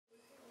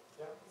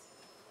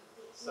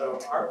So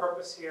our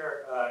purpose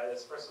here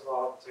is first of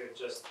all to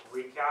just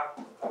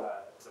recap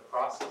the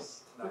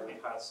process that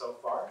we've had so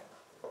far.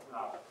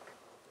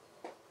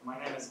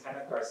 My name is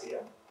Kenneth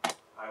Garcia.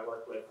 I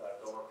work with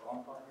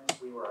Gables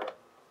Partners. We were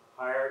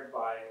hired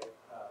by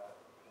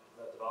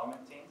the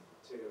development team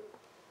to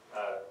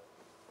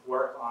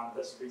work on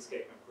the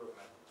streetscape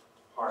improvement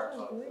part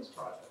of this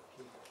project.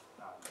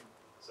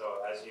 So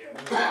as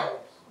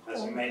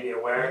you may be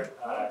aware,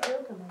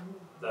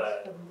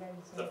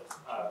 the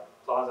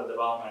Plaza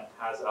development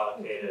has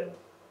allocated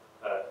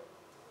a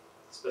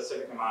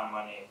specific amount of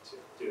money to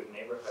do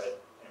neighborhood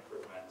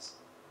improvements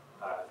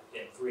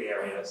in 3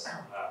 areas.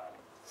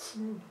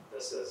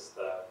 This is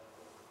the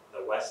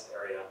west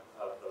area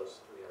of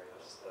those 3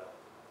 areas.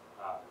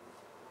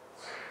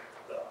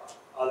 The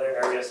other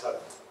areas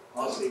have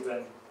mostly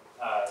been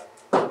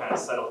kind of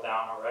settled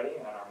down already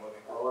and are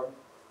moving forward.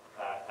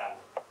 And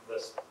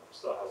this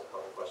still has a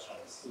couple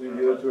questions.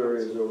 The other 2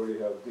 areas already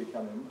have, they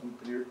kind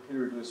of,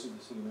 Peter listed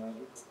the city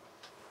manager.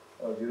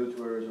 The other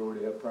 2 areas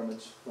already have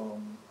permits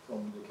from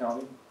the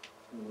county,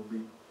 and we'll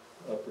be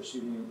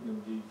proceeding in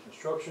the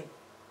construction.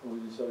 And we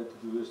decided to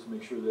do this to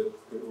make sure that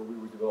what we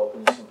were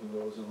developing is something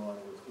that was in line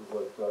with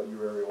what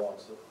your area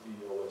wants, the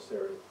west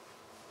area.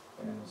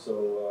 And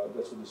so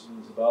that's what this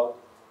meeting is about.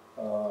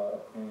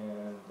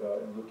 And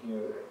looking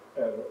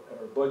at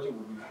our budget,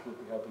 we'll be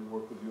happy to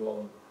work with you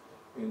all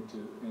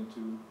into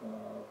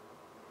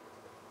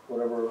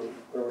whatever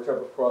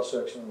type of cross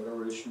section,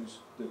 whatever issues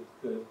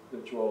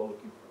that you're all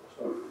looking for.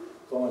 So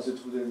as long as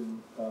it's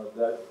within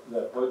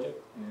that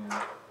budget, and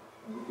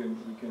we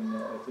can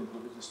I think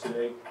look at this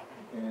today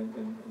and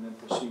then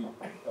proceed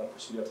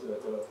after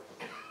that.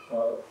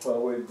 By the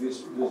way,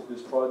 this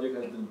project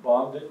has been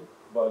bonded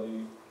by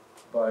the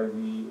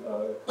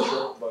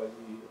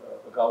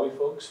Gables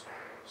folks,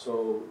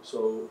 so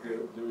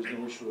there is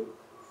no issue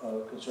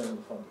concerning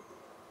the funding.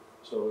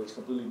 So it's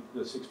completely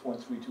the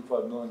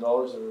 $6.325 million that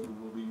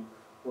will be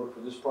worked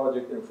for this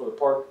project and for the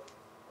park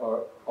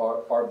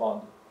are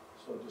bonded.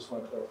 So I just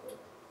want to clarify that.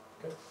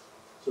 Okay.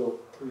 So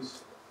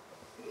please.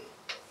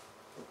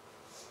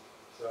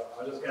 So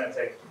I'm just going to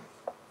take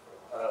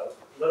a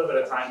little bit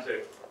of time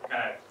to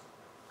kind of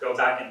go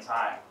back in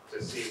time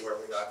to see where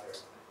we got here.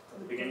 At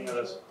the beginning of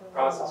this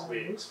process, we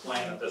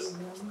explained that this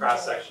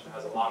cross section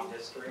has a long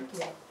history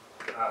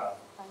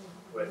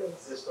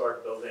with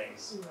historic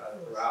buildings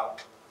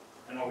throughout.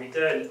 And what we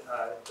did,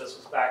 this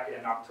was back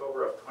in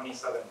October of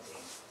 2017.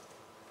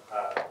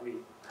 We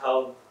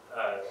held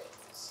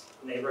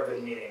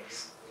neighborhood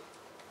meetings,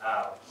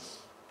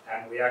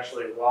 and we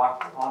actually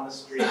walked on the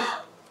street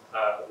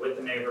with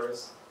the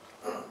neighbors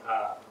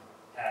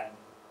and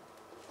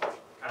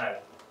kind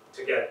of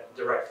to get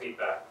direct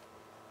feedback.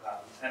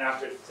 And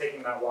after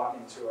taking that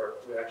walking tour,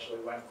 we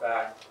actually went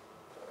back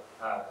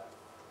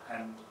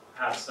and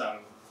had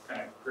some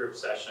kind of group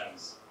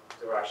sessions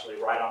to actually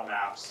write on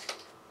maps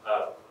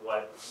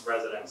what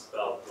residents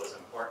felt was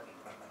important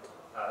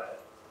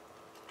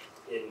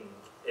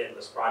in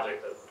this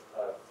project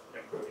of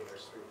improving their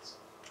streets.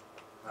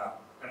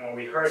 And when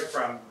we heard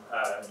from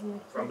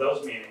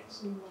those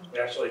meetings, we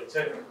actually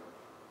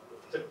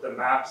took the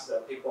maps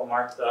that people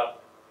marked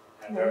up,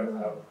 and there,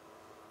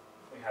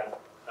 we had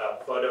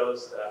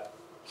photos that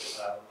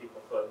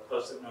people put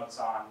post-it notes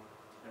on,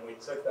 and we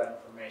took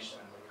that information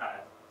and we kind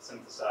of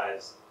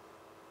synthesized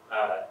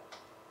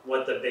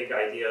what the big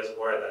ideas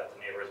were that the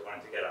neighbors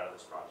wanted to get out of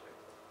this project.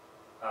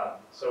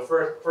 So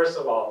first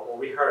of all, what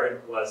we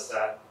heard was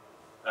that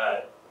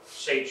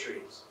shade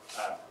trees,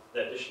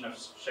 the addition of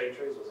shade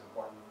trees was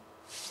important.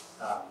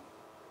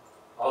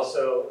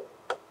 Also,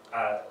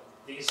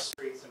 these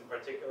streets in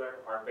particular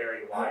are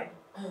very wide,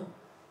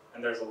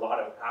 and there's a lot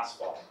of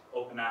asphalt,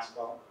 open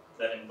asphalt,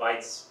 that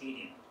invites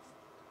speeding.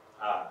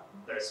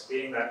 There's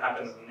speeding that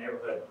happens in the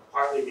neighborhood,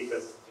 partly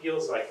because it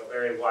feels like a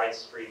very wide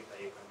street that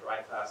you can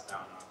drive fast down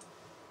on.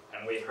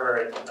 And we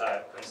heard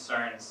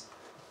concerns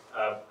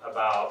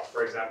about,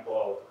 for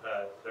example,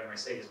 the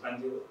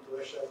Mercedes-Benz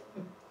dealership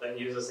that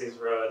uses these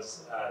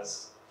roads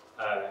as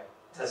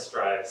test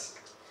drives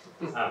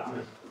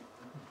and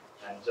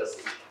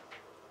just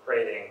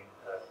creating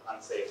an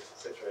unsafe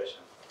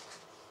situation.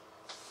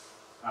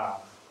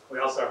 We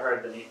also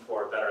heard the need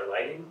for better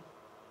lighting.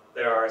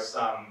 There are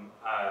some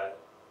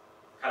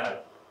kind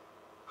of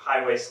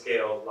highway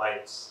scale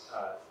lights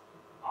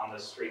on the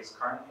streets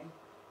currently,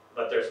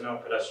 but there's no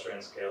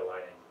pedestrian scale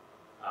lighting.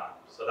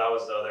 So that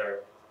was the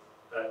other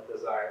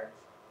desire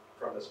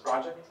from this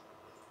project.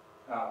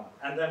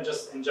 And then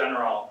just in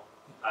general,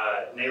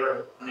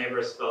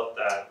 neighbors felt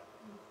that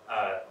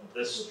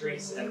the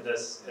streets in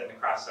the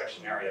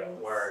cross-section area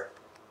were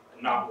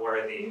not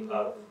worthy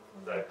of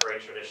the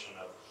great tradition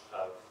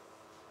of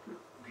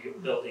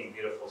building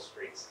beautiful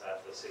streets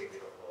that the City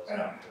Beautiful is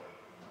known for.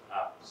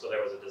 So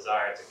there was a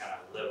desire to kind of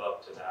live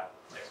up to that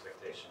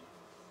expectation.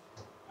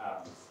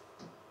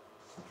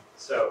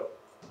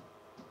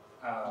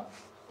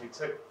 We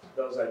took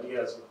those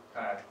ideas, we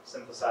kind of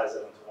synthesized it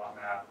into one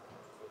map,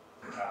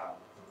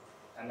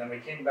 and then we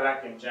came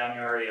back in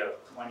January of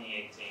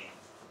 2018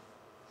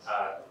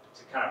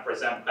 to kind of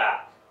present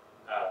back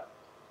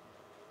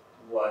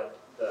what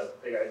the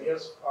big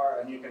ideas are,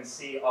 and you can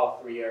see all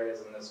three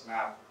areas in this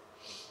map,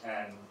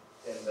 and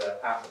in the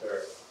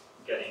after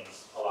getting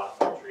a lot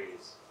more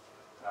trees.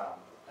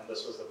 And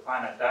this was the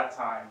plan at that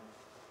time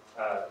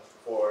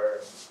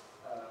for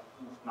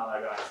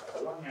Malaga and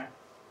Catalonia.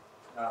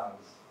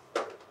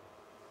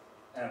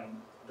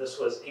 And this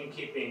was in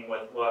keeping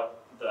with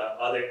what the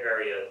other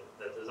area,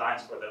 the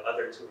designs for the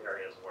other two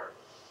areas were,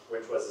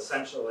 which was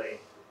essentially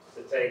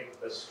to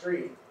take the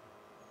street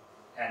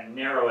and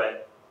narrow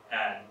it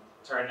and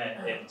turn it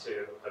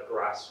into a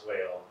grass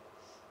swale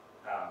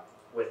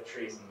with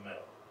trees in the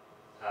middle.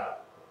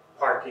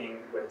 Parking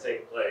would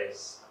take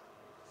place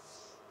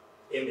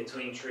in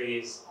between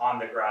trees on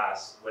the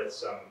grass with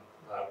some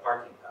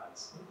parking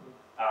pads.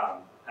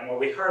 And what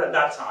we heard at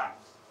that time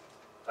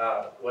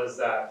was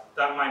that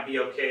that might be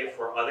okay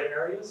for other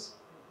areas,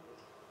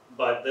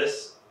 but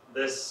this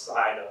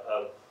side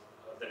of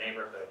the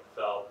neighborhood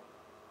felt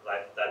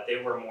like that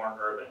they were more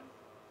urban,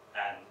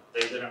 and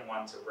they didn't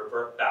want to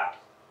revert back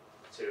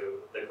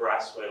to the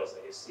grass swales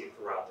that you see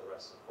throughout the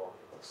rest of Port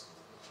Gables.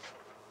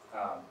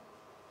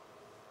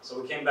 So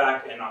we came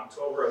back in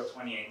October of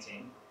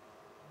 2018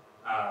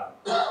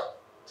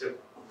 to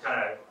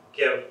kind of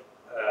give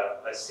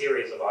a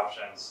series of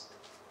options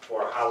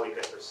for how we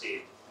could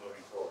proceed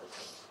moving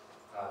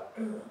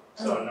forward.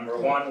 So number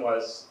one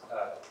was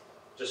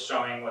just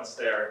showing what's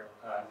there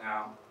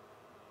now.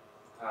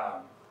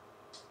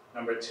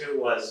 Number two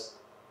was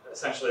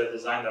essentially the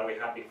design that we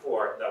had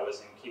before that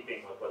was in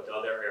keeping with what the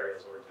other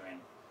areas were doing.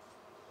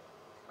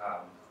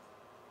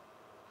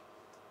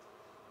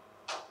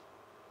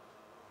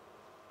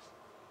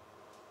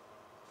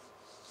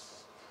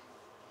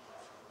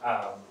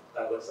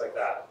 That looks like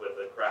that with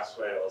the grass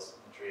swales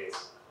and trees.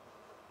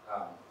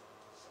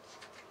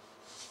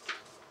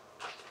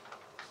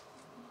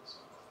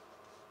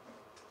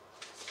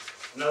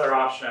 Another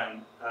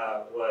option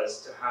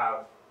was to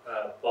have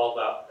bulb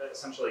out,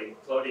 essentially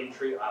floating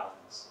tree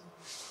islands,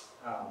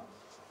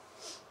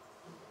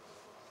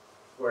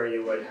 where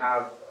you would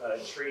have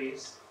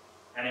trees,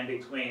 and in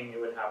between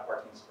you would have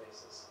parking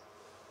spaces.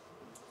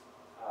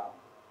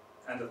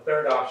 And the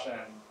third option,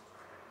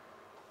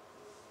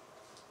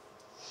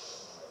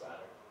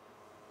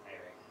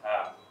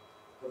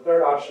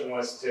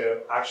 was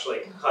to actually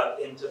cut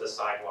into the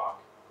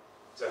sidewalk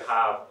to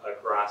have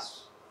a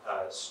grass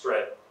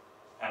strip,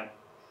 and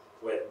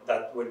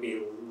that would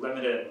be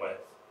limited in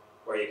width,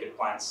 where you could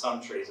plant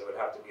some trees. It would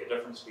have to be a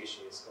different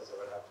species because it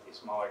would have to be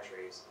smaller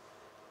trees.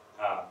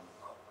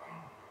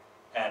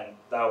 And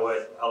that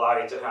would allow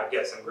you to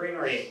get some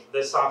greenery.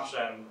 This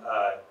option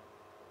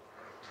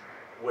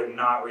would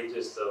not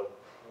reduce the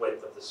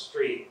width of the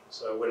street,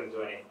 so it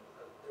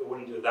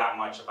wouldn't do that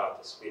much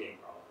about the speeding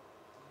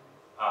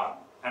problem.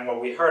 And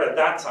what we heard at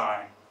that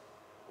time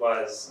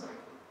was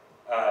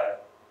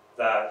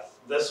that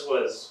this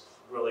was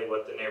really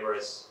what the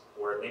neighbors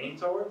were leaning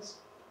towards,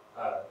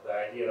 the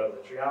idea of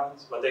the tree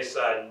islands. But they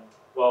said,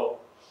 well,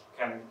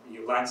 can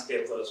you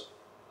landscape those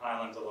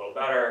islands a little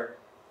better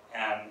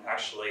and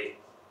actually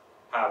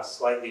have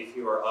slightly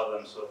fewer of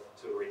them so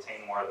to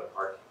retain more of the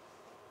parking?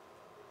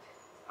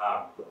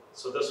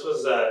 So this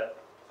was,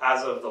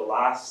 as of the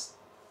last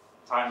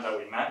time that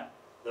we met,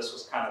 this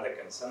was kind of the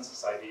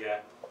consensus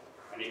idea.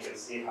 And you can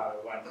see how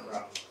it went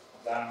from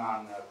that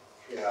amount of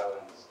tree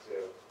islands to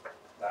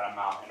that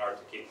amount in order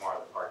to keep more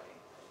of the parking.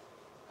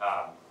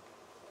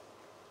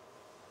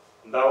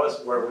 And that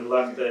was where we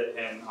left it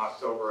in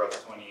October of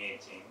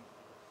 2018.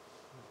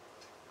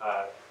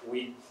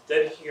 We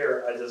did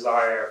hear a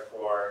desire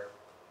for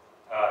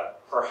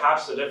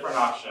perhaps a different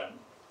option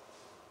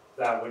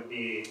that would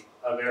be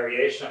a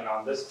variation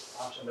on this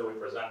option that we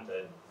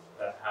presented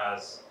that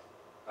has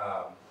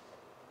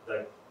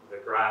the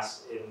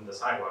grass in the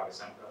sidewalk,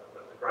 essentially,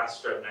 the grass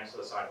strip next to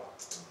the sidewalk,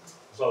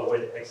 but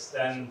would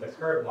extend the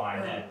curb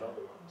line in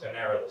to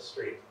narrow the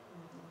street.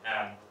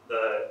 And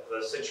the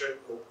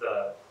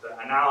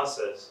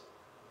analysis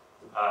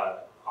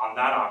on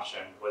that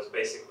option was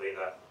basically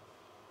that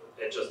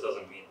it just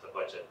doesn't meet the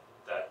budget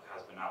that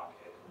has been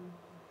allocated.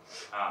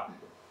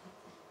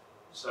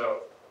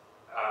 So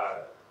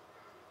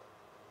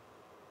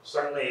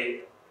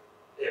certainly,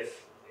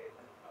 if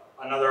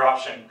another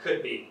option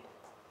could be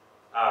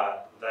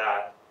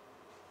that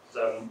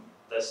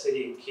the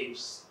city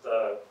keeps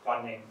the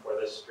funding for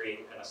this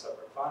street in a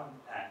separate fund,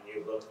 and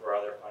you look for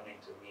other funding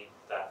to meet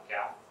that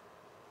gap.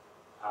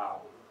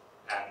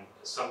 And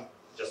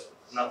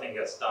nothing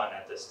gets done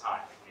at this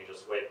time. You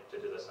just wait to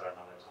do this at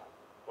another time.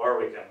 Or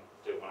we can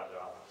do one of the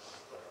other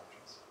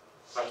options.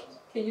 Questions?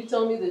 Can you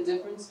tell me the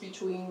difference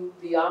between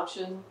the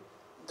option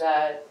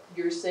that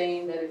you're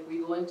saying that if we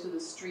go into the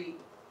street,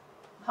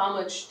 how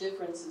much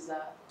difference is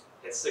that?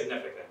 It's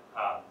significant.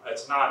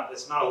 It's not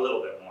a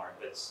little bit more.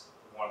 It's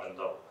more than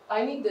double.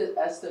 I need the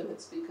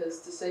estimates,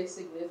 because to say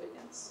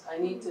significance, I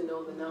need to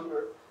know the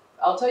number.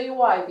 I'll tell you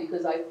why,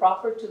 because I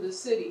proffered to the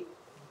city.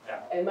 Yeah.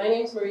 And my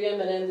name's Maria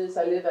Menendez.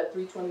 I live at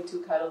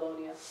 322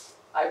 Catalonia.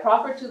 I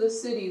proffered to the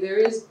city. There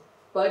is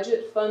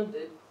budget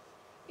funded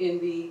in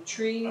the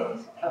tree.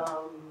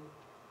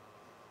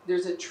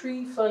 There's a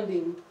tree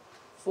funding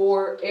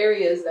for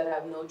areas that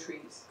have no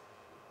trees.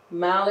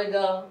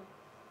 Malaga,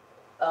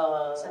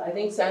 I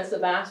think San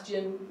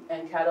Sebastian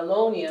and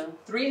Catalonia,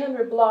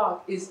 300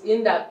 block is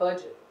in that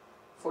budget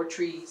for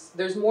trees.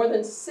 There's more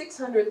than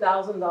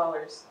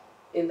 $600,000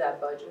 in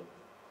that budget.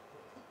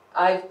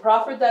 I've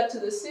proffered that to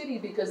the city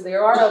because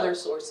there are other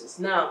sources.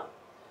 Now,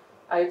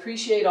 I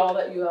appreciate all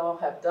that you all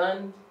have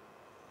done,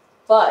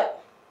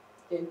 but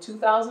in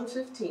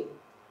 2015,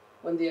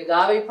 when the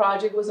Agave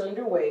project was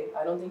underway,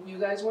 I don't think you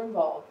guys were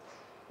involved,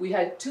 we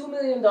had $2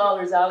 million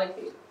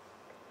allocated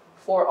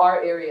for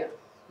our area,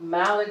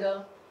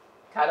 Malaga,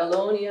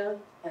 Catalonia,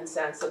 and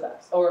San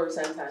Sebastian, or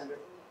Santander.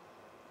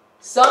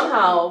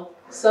 Somehow,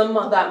 some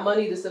of that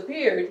money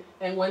disappeared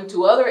and went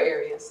to other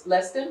areas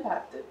less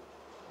impacted.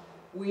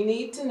 We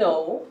need to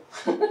know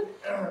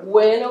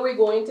when are we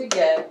going to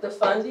get the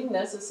funding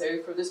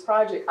necessary for this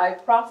project. I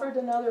proffered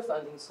another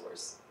funding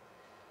source.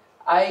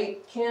 We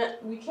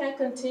can't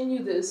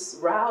continue this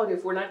route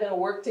if we're not going to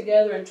work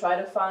together and try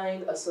to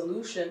find a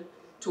solution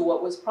to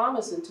what was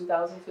promised in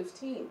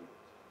 2015.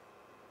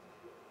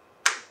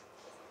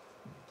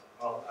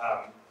 Well,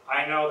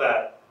 I know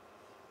that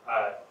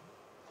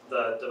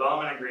the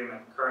development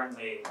agreement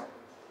currently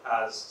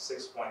has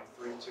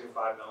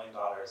 $6.325 million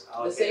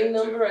allocated. The same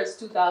number as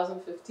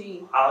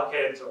 2015.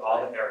 Allocated to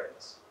all the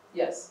areas.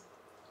 Yes.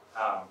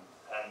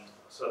 And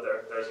so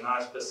there's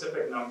not a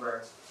specific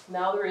number.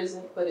 Now there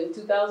isn't, but in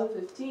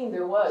 2015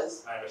 there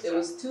was. I understand. There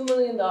was $2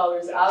 million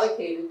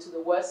allocated to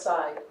the west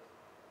side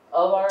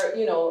of our,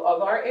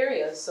 of our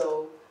area.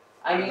 So,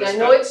 I mean, I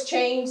know it's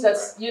changed.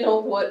 That's,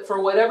 what,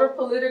 for whatever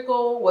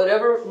political,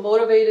 whatever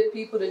motivated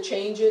people to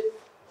change it,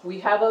 we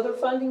have other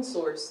funding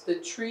source. The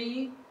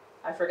tree,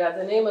 I forgot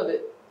the name of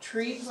it.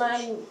 Tree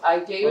planting, I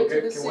gave it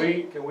to the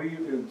city. Can we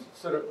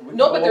instead of?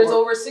 No, but there's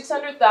over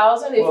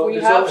 600,000 if we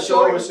have It's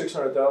short. over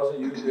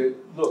 600,000.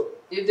 Look.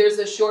 If there's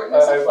a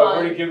shortness of I've fund.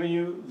 already given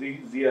you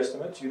the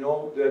estimates. You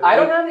know that. I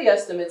don't have the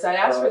estimates. I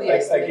asked for the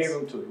estimates. I gave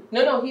them to you.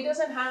 No, he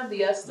doesn't have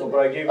the estimate No,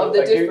 but I gave of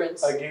the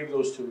difference. I gave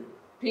those to you.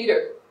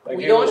 Peter, we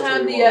gave don't those to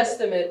have you the already.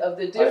 estimate of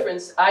the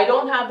difference. I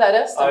don't have that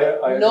estimate.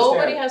 I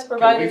Nobody understand. has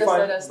provided Can we us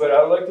find- that estimate. But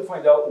I would like to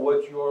find out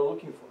what you are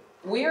looking for.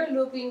 We are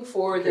looking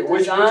for Okay, the which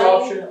design.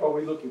 option are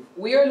we looking for?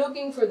 We are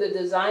looking for the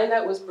design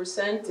that was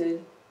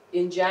presented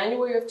in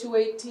January of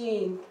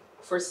 2018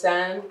 for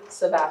San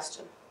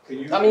Sebastian.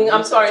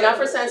 I'm sorry, not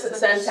for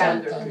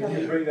Santander. Can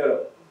you bring that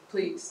up?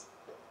 Please.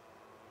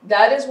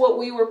 That is what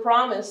we were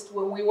promised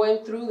when we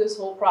went through this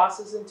whole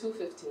process in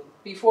 2015,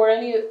 before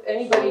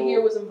anybody here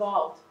was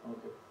involved.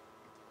 Okay.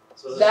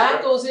 So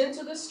That goes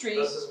into the street.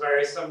 This is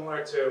very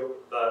similar to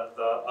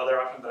the other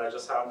option that I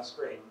just had on the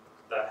screen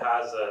that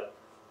has a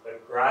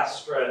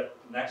grass strip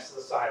next to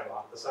the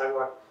sidewalk. The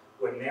sidewalk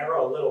would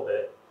narrow a little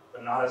bit,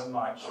 but not as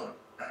much,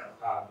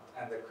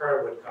 and the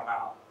curb would come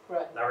out.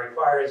 Right. That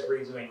requires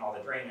redoing all the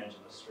drainage in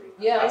the street.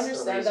 Yeah, I That's the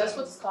understand. That's reason-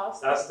 what's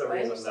costing. That's the I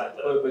reason understand.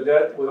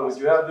 that What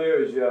you have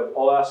there is you have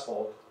all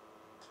asphalt,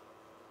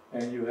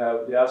 and you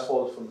have the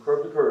asphalt from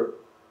curb to curb.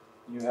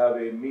 You have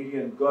a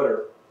median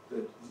gutter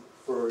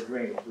for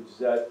drainage, which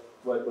is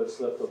what's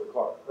left of the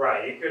car.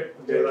 Right, you could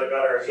do the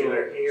gutter So-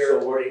 either here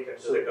so- or you could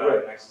do so- the gutter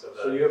right. next to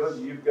the. So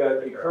you've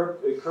got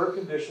a curb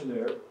condition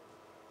there,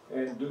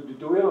 and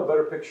do we have a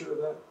better picture of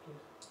that,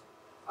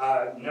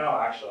 please? No,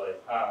 actually.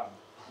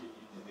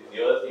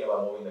 The other thing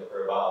about moving the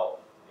curb out,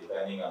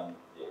 depending on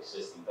the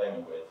existing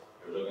pavement width,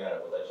 you're looking at a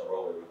potential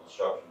roadway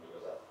reconstruction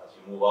because as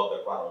you move up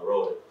the front of the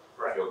road,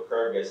 Right. your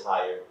curb gets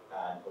higher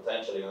and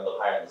potentially you end up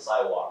higher than the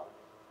sidewalk.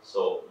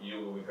 So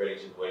you will be creating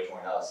a situation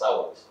where now the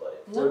sidewalk is flooded.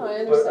 No, I But are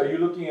understand. you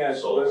looking at?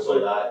 So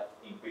but- that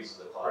increases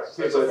the cost. Right.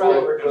 Okay, It's a but full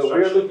we're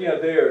reconstruction. looking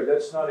at there, that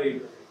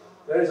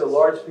is a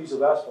large piece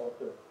of asphalt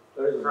there.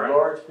 That is a Correct.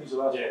 large piece of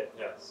asphalt. Yeah,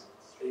 yes.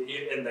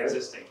 In the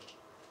existing.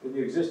 In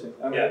the existing,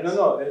 I mean, Yes.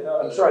 no,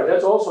 I'm sorry,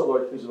 that's also a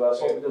large piece of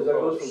asphalt, because that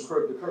goes from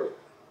curb to curb.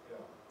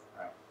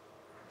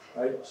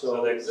 Right,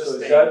 So the so is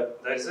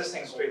that, the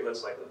existing street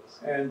looks like this.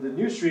 and the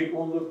new street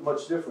won't look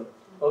much different,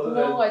 other No,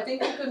 than, I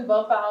think you can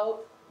bump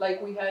out,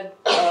 like we had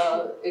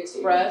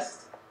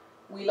expressed.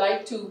 We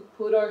like to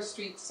put our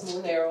streets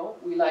more narrow.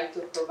 We like to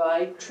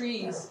provide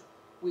trees.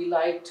 We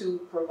like to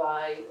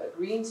provide a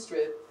green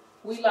strip.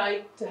 We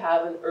like to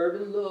have an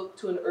urban look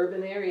to an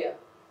urban area.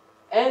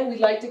 And we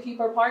like to keep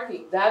our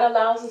parking. That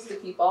allows us to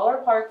keep all our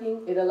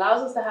parking. It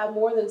allows us to have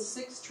more than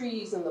 6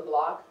 trees in the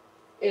block.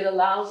 It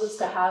allows us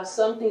to have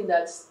something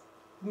that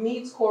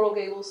meets Coral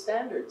Gables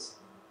standards.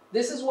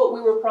 This is what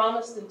we were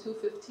promised in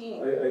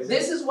 2015. I think,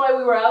 This is why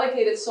we were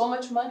allocated so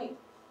much money,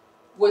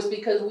 was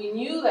because we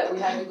knew that we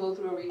had to go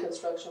through a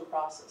reconstruction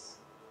process.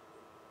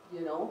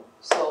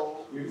 So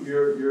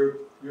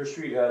your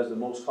street has the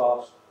most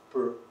cost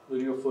per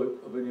linear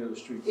foot of any other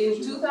street.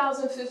 in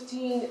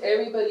 2015,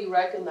 everybody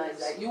recognized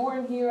that. You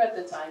weren't here at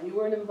the time. You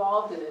weren't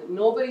involved in it.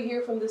 Nobody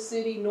here from the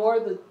city nor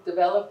the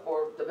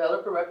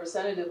developer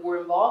representative were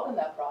involved in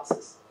that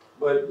process.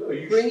 But are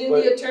you? Bring in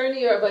the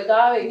attorney or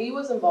Agave, he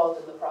was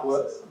involved in the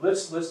Well,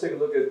 process. let's take a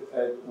look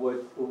at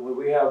what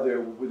we have there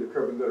with the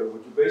curb and gutter.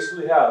 What you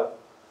basically have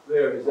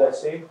there is that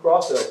same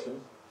cross section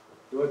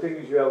The only thing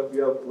is you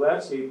have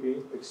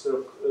landscaping instead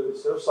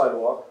of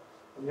sidewalk,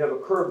 and you have a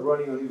curb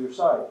running on either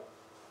side.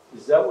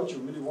 Is that what you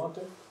really want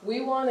there?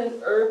 We want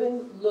an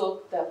urban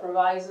look that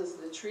provides us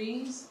the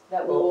trees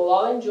that we Well- will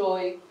all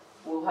enjoy.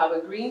 We'll have a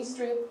green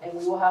strip and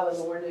we will have a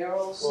more narrow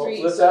Well,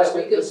 street let's so ask that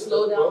we it- can let's-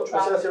 slow well, down let's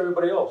ask traffic.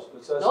 everybody else.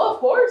 Let's ask. No, of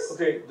course.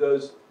 Okay,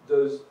 does,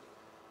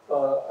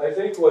 I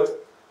think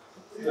what,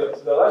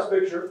 the last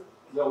picture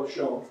that was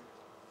shown,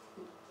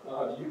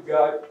 you've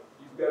got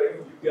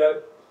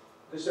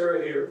this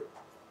area here,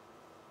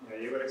 Yeah,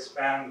 you would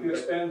expand. you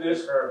expand the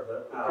this curve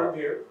curb out.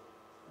 here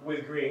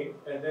with green,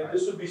 and then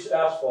this would be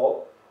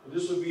asphalt, and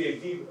this would be a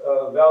deep,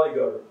 valley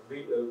gutter.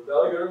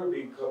 Valley gutter would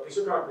be a piece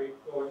of concrete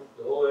going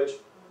the whole edge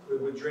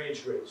with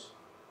drainage grates,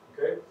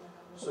 okay?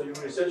 So you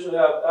would essentially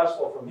have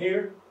asphalt from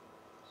here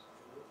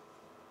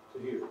to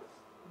here.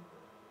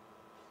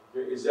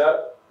 Okay, is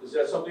that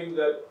something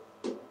that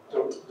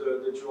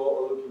you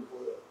all are looking for?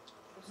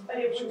 But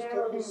it would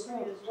narrow the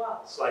street as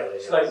well. Slightly,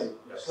 yes. Slightly,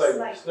 Yes.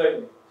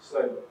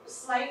 slightly.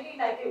 Slightly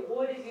like it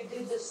would if you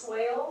did the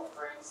swale,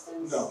 for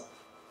instance? No.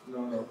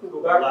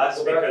 Go back. Less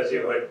go back because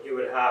to- you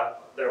would have,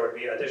 there would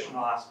be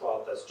additional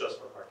asphalt that's just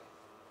for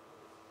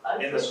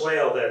parking. In the Addition-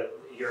 swale that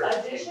you're.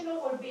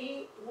 Additional would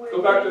be where.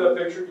 Go back to that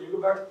picture, can you go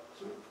back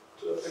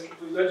to that picture,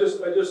 please?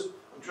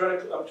 I'm trying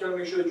to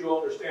make sure that you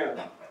all understand.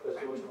 That's what's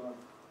going on.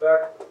 Go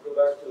back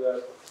to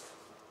that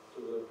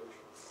picture.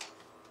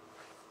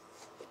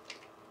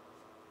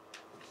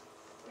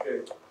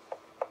 Okay,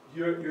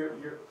 you're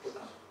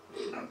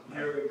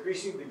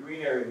increasing the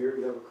green area here,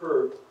 you have a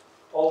curb.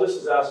 All this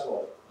is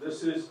asphalt.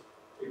 This is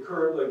a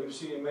curb like you've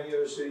seen in many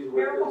other cities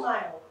where Miracle it's.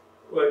 Mile.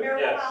 Right, Miracle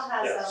Yes, Mile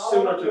has yes. that. all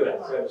similar over to that,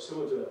 Miracle Mile. yeah,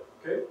 similar to that,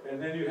 okay?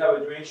 And then you have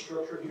a drain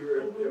structure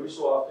here every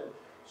so often.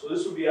 So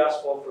this would be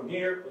asphalt from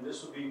here, and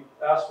this would be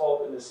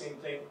asphalt and the same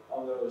thing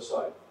on the other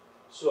side.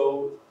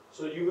 So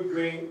you would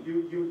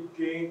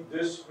gain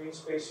this green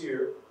space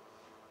here,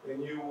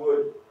 and you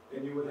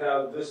would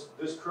have this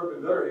curb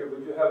and gutter here, but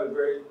you have a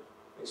very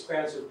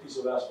expansive piece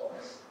of asphalt.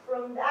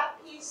 From that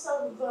piece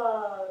of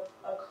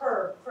a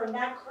curb, from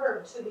that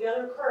curb to the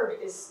other curb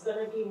is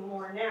gonna be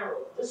more narrow.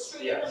 The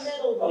street in the Yes.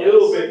 middle A will be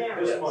little more bit, narrow.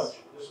 this Yes.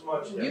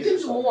 much. You can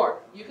do more.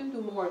 You can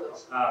do more though.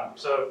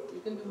 So, You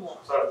can do more.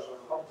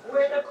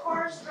 Where the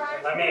cars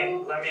drive let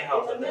me through,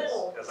 help in the with this,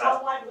 middle, because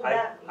how wide would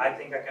that be? I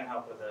think I can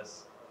help with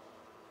this.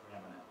 Give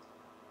me a minute.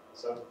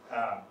 So,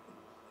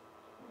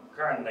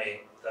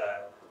 currently,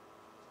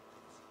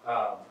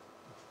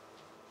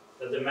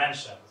 the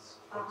dimensions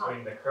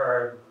between the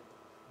curb,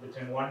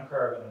 between one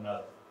curb and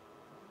another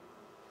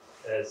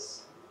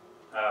is,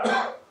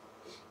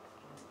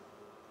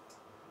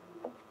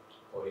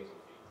 42 feet.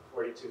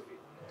 42 feet.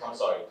 I'm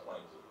sorry,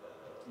 22.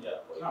 Yeah,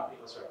 42 No, feet.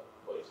 that's right.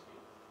 42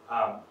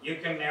 feet. You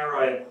can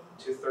narrow it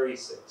to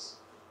 36.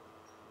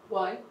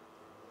 Why?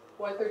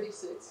 Why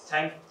 36?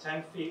 10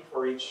 feet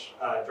for each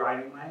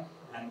driving lane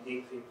and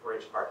 8 feet for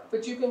each parking.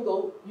 But you can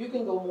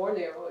go more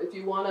narrow if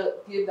you want to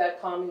give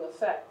that calming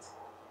effect.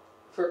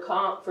 For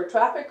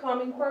traffic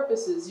calming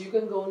purposes, you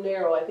can go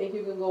narrow. I think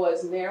you can go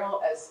as narrow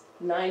as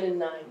 9 and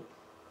 9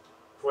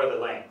 For the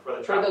lane, for the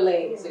for traffic. the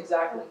lanes,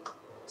 exactly.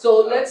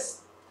 So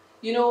let's,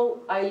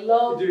 I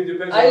love It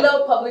depends I on-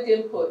 love public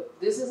input.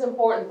 This is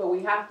important, but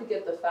we have to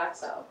get the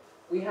facts out.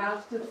 We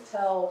have to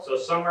tell. So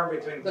somewhere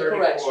between The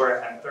 34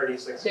 and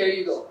 36 There feet.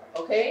 you go.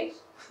 Okay.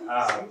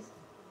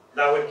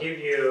 That would give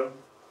you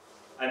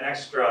an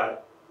extra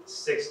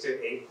 6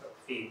 to 8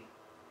 feet.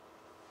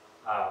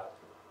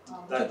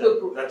 That To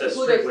put- the to put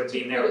street a- would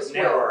be to put a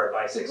swale. narrower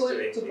by To 6 to 8 put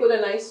feet. to put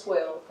a nice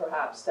swale,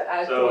 perhaps, to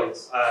add So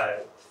towards.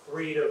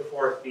 3 to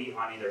 4 feet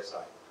on either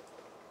side.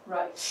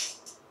 Right.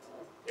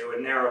 It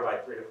would narrow by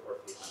 3 to 4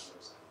 feet on either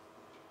side.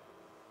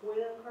 With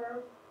a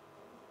curb,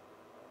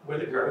 With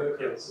the curb,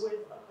 yes. with a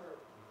curb.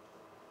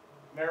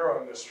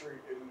 Narrowing the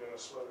street isn't gonna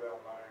slow down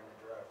Miami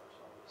traffic.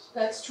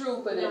 That's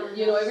true, but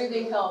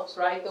everything helps,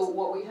 right?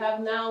 What we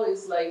have now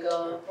is like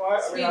a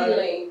speedy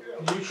lane.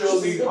 Can you show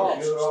me the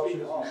other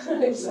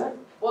options? Exactly.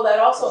 Well, that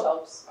also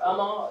helps. I'm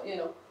all,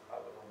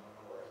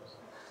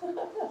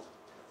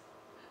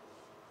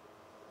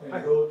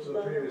 And go to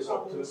the previous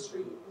up Problem to,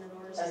 street, and then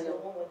ours I is the know.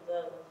 one with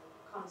the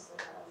constant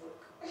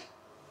traffic.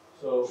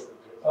 so,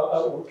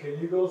 can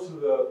you go through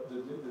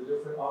the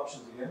different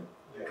options again?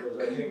 Because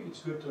I think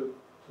it's good to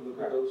look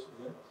at those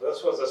again. So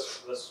this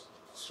was this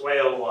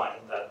swale one,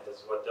 that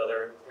is what the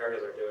other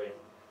areas are doing,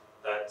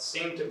 that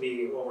seemed to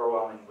be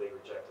overwhelmingly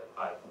rejected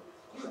by.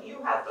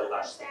 You have to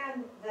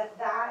understand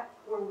that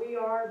where we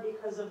are,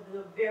 because of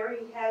the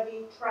very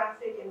heavy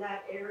traffic in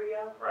that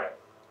area, Right.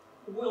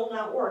 will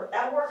not work.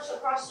 That works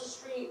across the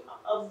street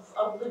of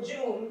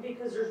Lejeune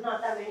because there's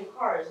not that many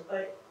cars,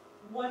 but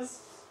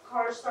once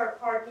cars start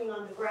parking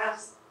on the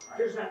grass,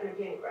 there's not gonna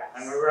be any grass.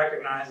 And we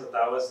recognize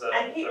that was the.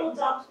 And people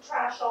dump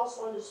trash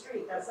also on the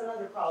street, that's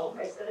another problem,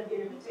 it's gonna be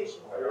an invitation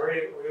for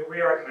that.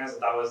 We recognize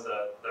that was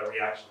the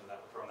reaction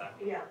from them.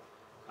 Yeah,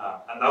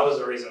 And that was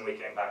the reason we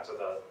came back to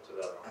the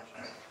other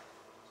option.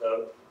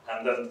 So,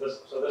 and then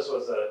this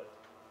was the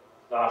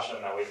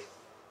option that we,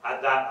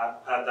 at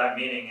that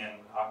meeting in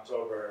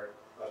October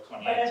of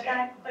But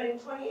 2018. but in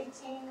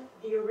 2018,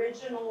 the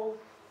original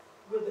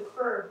with the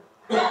curb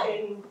had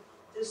been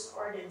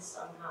discarded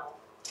somehow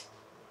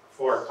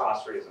For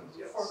cost reasons,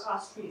 yes. for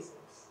cost reasons.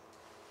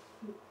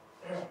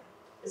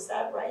 Is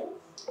that right?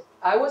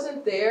 I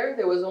wasn't there.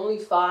 There was only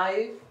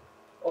 5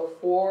 or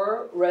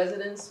 4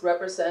 residents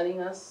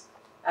representing us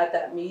at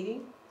that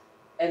meeting.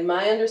 And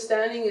my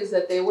understanding is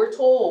that they were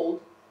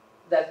told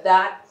that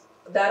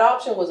that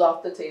option was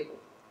off the table,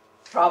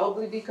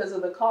 probably because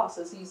of the cost,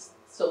 as he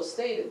so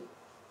stated.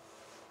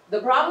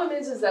 The problem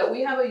is that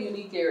we have a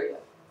unique area.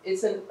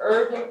 It's an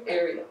urban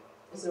area.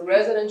 It's a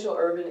residential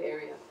urban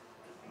area.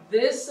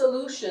 This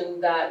solution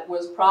that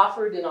was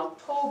proffered in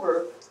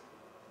October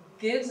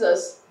gives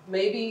us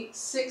maybe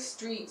 6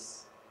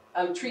 trees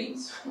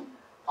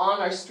on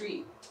our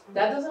street.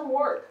 That doesn't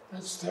work.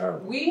 That's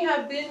terrible. We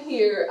have been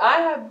here, I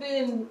have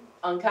been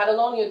on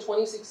Catalonia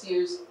 26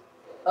 years,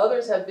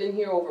 others have been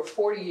here over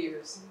 40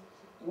 years.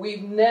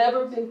 We've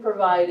never been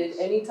provided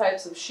any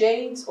types of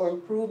shades or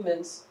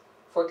improvements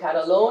for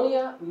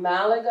Catalonia,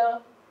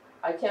 Malaga.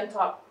 I can't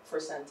talk for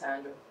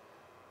Santander.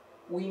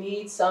 We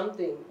need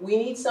something. We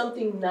need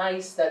something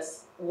nice.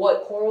 That's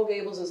what Coral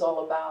Gables is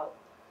all about.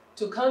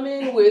 To come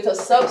in with a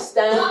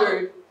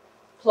substandard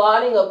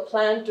plotting of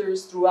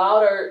planters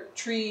throughout our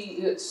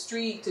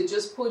street to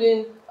just put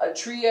in a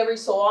tree every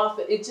so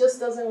often, it just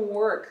doesn't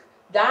work.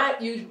 That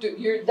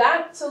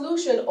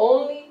solution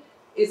only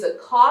is a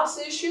cost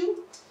issue,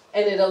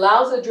 and it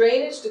allows the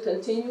drainage to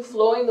continue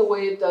flowing the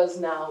way it does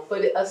now.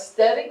 But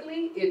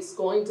aesthetically, it's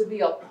going to be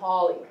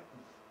appalling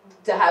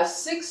to have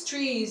 6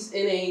 trees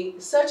in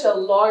such a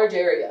large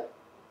area.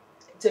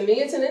 To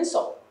me, it's an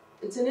insult.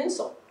 It's an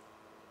insult.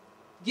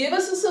 Give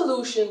us a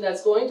solution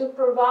that's going to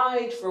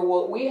provide for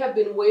what we have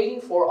been waiting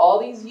for all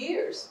these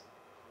years.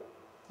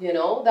 You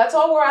know, that's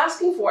all we're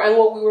asking for, and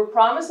what we were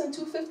promised in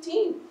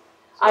 2015.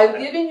 I've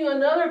given you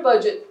another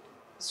budget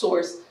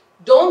source.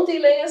 Don't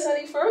delay us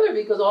any further,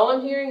 because all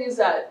I'm hearing is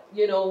that,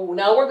 you know,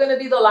 now we're going to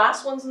be the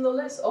last ones on the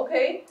list.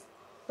 Okay,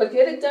 but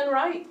get it done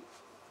right.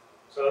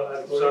 So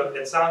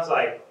it sounds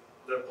like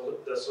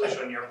the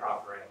solution you're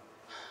proffering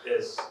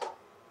is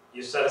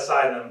you set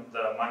aside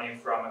the money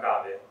from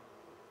Agave,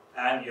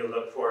 and you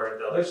look for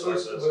the other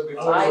sources.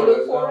 I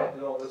look for it.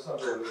 No, that's not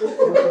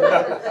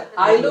what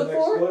I look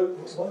for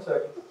it. One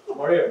second.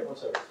 Maria, one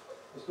second.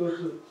 Let's go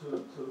to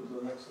the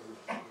next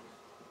solution.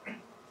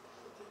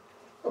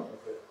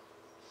 Okay.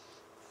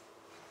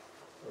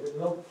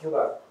 No, go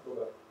back.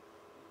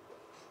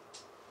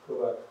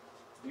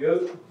 The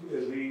other,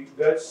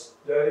 that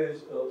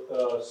is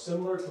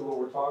similar to what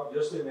we're talking,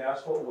 just in the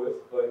asphalt width,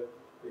 but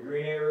the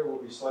green area will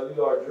be slightly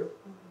larger,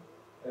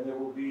 and there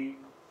will be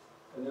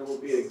a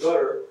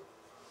gutter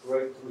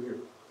right through here.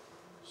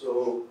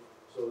 So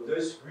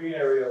this green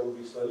area will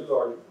be slightly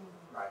larger,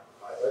 Right.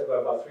 right, by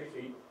about 3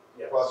 feet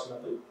Yes.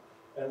 approximately,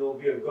 and there will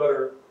be a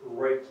gutter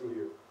right through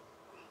here.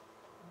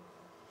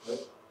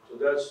 Right? So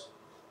that's,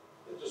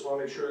 I just want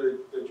to make sure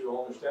that you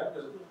all understand,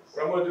 because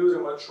what I'm going to do is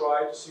I'm going to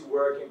try to see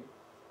what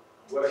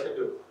I can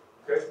do,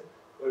 okay?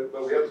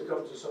 But we have to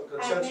come to some And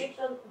consensus. make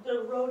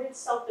the road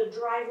itself, the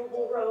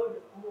drivable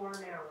road, more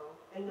narrow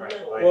in the Right.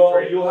 middle. Like Well,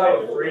 3 you'll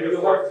have to 4 feet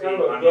kind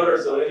of a on gutter either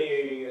side.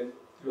 delineating it.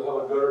 You'll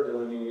have a gutter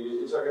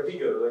delineated. It's like a V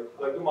gutter,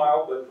 like a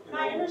mile, but you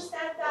I know.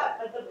 understand that,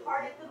 but the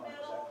part in the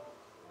middle,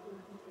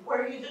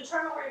 where you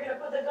determine where you're gonna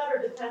put the gutter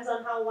depends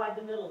on how wide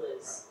the middle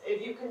is.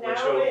 If you can Which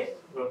narrow it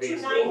will be to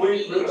 9 We-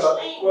 feet we- each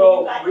lane, well,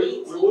 you got we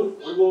 18 will,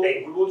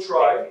 feet, we will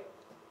try.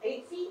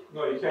 8 feet?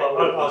 No, you can't.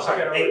 Oh, you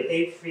sorry, can't.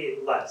 8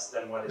 feet less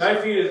than what is. 9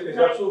 feet is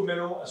Nine- absolute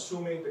minimum,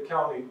 assuming the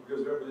county,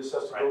 because remember this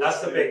has to go. Right, that's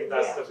the through big,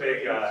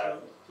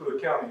 through the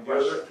county. The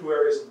other 2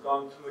 areas have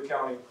gone through the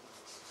county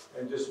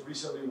and just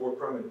recently were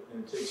permitted,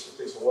 and it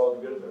takes a while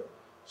to get there.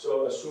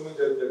 So assuming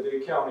that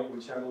the county,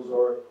 which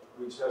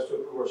has to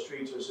approve our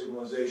streets, our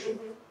signalization,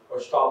 our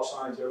stop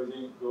signs,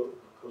 everything goes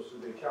to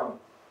the county.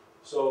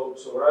 So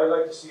what I'd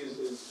like to see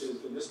is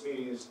in this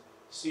meeting is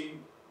see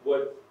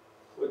what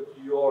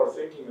you all are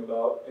thinking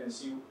about and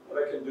see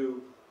what I can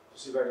do to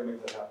see if I can make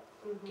that happen.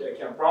 Okay, I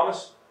can't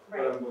promise, but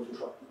Right, I'm going to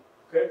try.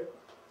 Okay?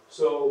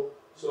 So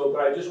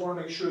but I just want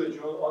to make sure that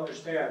you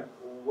understand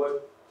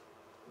what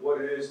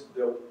it is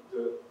that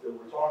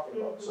we're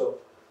talking about. So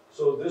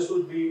this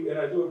would be, and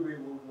I do agree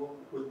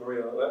with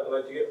Maria, I'd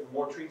like to get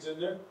more trees in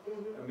there,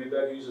 and maybe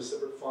I can use a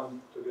separate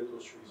fund to get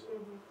those trees in.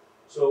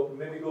 So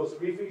maybe go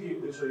 3 feet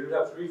here, so you'd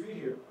have 3 feet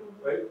here,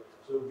 right?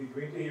 So it would be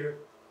green to here,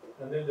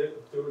 and then there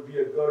would be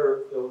a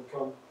gutter that would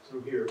come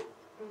through here,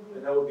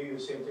 and that would be the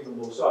same thing on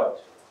both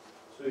sides.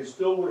 So you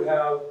still would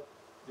have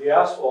the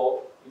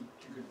asphalt, you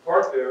could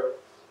park there,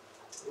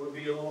 it would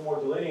be a little more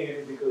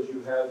delineated because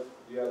you have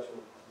the actual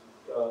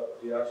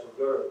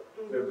gutter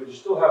there, but you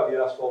still have the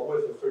asphalt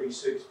width of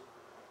 34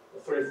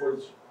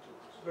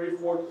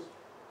 to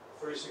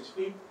 36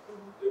 feet,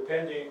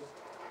 depending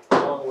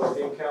on what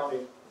Dade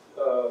County,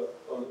 on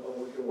what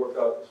we can work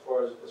out as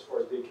far as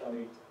Dade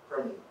County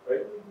permitting,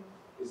 right?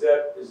 Is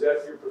that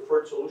your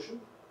preferred solution?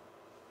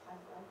 I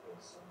think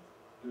so.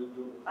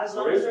 Do- As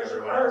long Maria? as there's a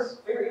curb,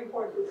 very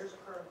important, there's a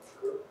curb.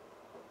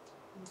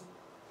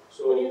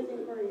 So. What do you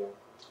think, Maria?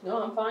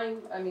 No, I'm fine.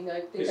 I mean,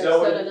 I think Is I've that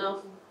what said it-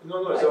 enough.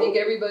 No, I think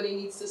everybody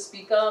needs to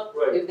speak up.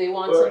 Right. If they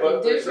want But something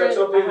is that different, I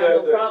something have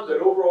no that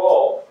problem.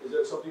 overall, is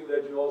that something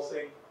that you all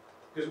think,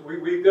 because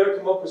we've got to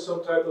come up with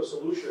some type of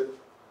solution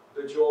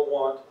that you all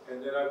want,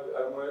 and then I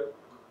want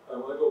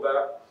to go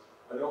back.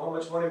 I know how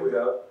much money we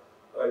have,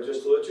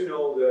 just to let you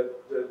know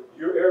that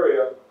your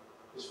area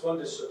is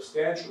funded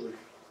substantially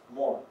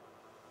more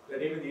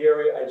than even the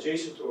area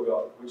adjacent to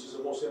Agave, which is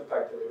the most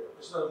impacted area.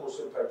 It's not the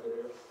most impacted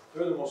area,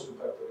 they're the most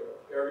impacted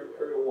area,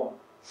 area 1.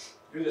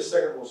 You're the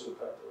second most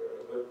impacted area,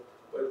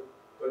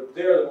 but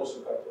they're the most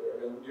impacted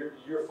area, and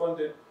you're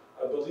funded,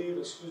 I believe,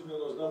 excuse me on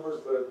those numbers,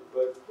 but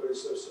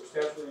it's a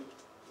substantially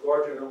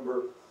larger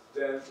number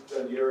than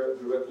the area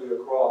directly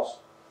across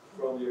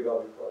from the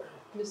Agave project.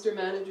 Mr.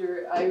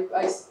 Manager,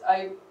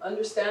 I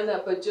understand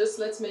that, but just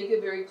let's make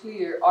it very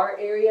clear. Our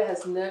area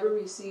has never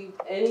received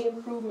any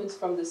improvements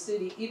from the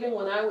city, even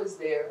when I was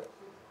there,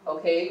 I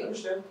okay?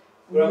 understand?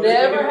 But I'm just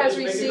Never making- has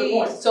just making the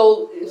received, point.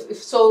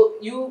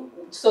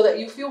 so that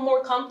you feel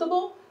more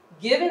comfortable,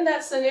 given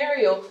that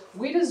scenario,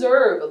 we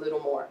deserve a little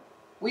more.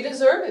 We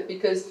deserve it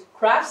because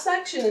craft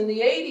section in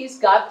the 80s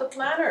got the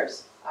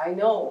planters. I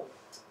know.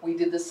 We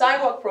did the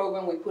sidewalk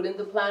program, we put in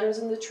the planters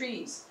in the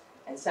trees.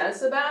 And San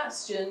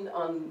Sebastian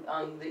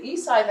on the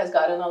east side has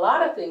gotten a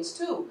lot of things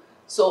too.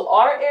 So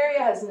our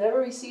area has never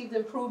received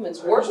improvements.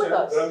 I Work with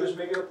understand, us. But I'm just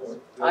making a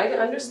point. I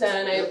understand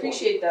and I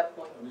appreciate that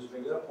point. I'm just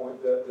making a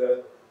point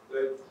that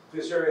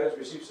this area has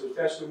received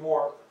substantially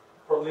more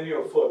per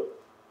linear foot.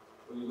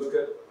 When you look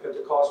at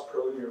the cost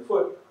per linear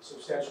foot,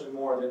 substantially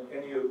more than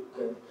any of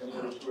the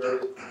two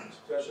areas,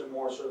 substantially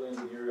more certainly in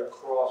the area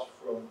across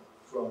from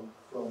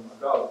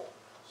Agave.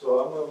 So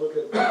I'm going to look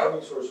at the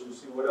funding sources to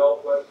see what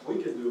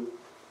we can do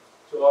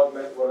to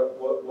augment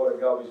what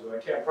Agave is doing.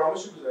 I can't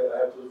promise you because I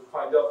have to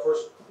find out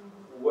first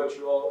what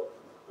you all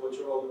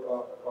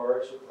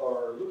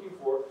are looking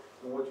for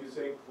and what you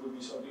think would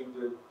be something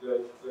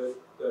that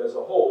as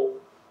a whole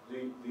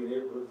the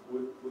neighborhood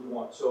would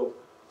want. So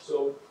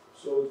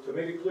to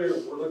make it clear,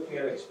 we're looking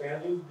at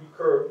expanding the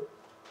curb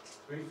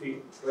 3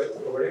 feet, right?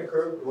 Providing a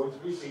curb going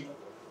 3 feet,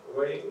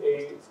 providing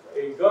a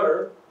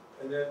gutter,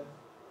 and then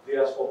the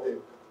asphalt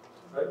pavement,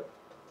 right?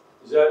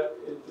 Is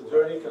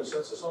there any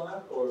consensus on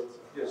that, or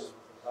yes?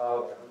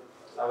 I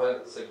have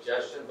a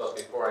suggestion, but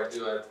before I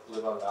do, I've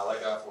lived on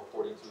Malaga for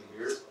 42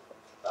 years,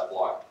 that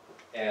block.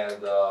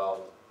 And a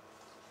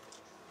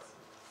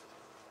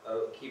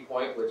key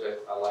point, which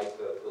I like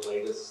the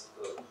latest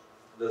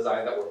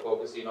design that we're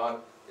focusing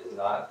on, is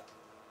not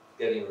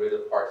getting rid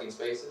of parking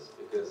spaces,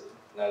 because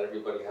not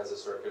everybody has a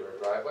circular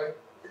driveway.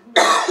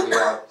 We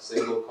have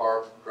single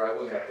car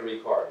driveway, we have 3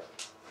 cars.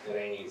 It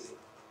ain't easy.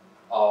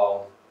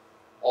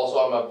 Also,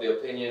 I'm of the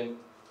opinion,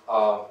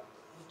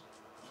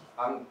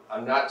 I'm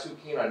not too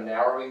keen on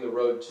narrowing the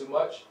road too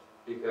much,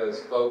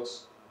 because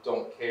folks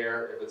don't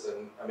care if it's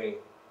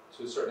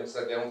to a certain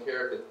extent, they don't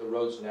care if the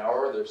road's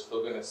narrower, they're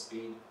still gonna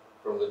speed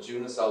from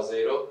Lejeune to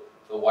Salcedo.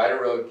 The wider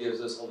road gives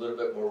us a little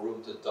bit more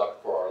room to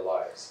duck for our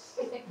lives.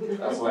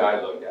 That's the way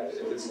I look at it.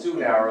 If it's too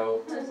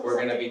narrow, we're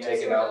gonna be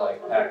taken out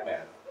like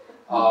Pac-Man.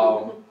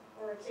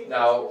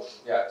 Now,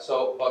 yeah,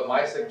 but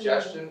my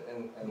suggestion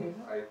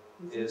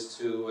is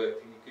to, if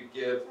you could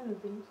give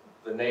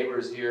the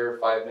neighbors here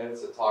 5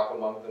 minutes to talk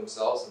among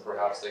themselves, and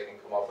perhaps they can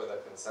come up with a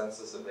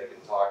consensus and they can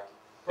talk,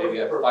 maybe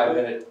a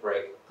 5-minute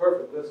break.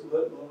 Perfect. Let's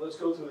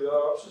go through the other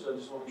options. I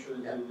just want to make sure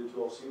that you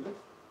all see them.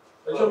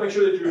 I just want to make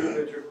sure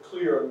that you're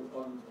clear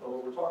on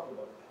what we're talking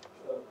about.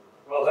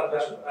 Well,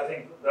 I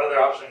think the other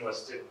option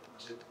was to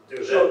do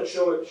this. Show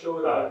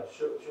the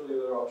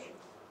other option.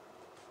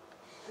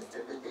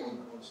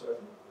 1 second.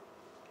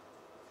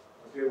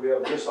 Okay, we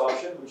have this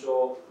option,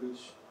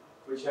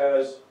 which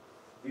has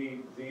the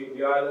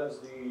islands,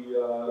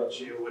 But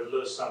you would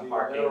lose some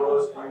parking.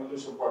 narrows, and you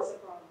lose some parking.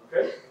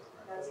 Okay.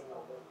 That's a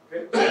problem.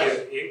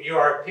 Okay. You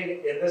are pitting,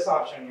 in this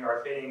option, you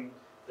are pitting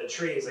the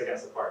trees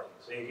against the parking.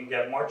 So you can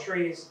get more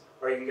trees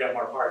or you can get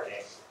more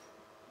parking.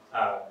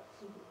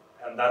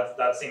 And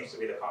that seems to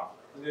be the conflict.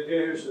 And the idea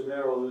here is to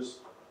narrow this.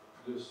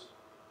 That's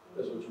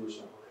what you were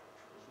saying.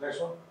 Next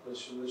one. Let's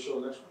show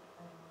the next one.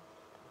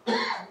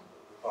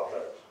 Well,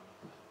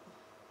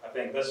 I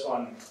think this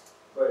one,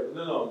 Right.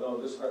 No.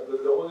 This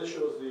the one that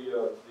shows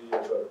the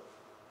gutter.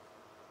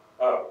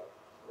 oh,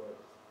 Right.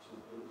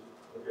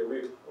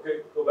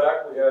 Okay. Go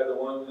back. We had the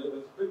one.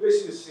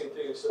 Basically the same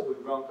thing except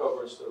with ground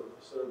cover instead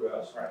of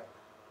grass. Right.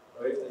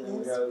 Right. And then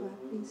we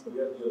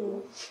had the other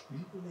one.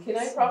 Can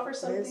I proffer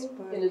something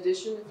in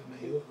addition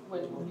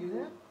when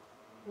you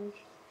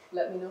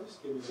let me know?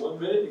 Just give me 1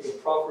 minute. You can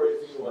proffer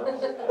anything you want.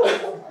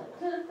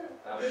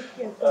 Um,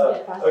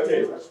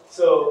 Okay,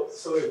 so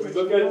if we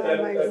look at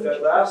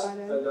that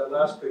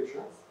last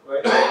picture,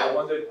 right, the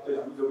one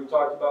that we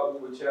talked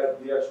about, which had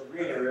the actual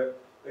green area,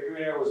 the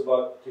green area was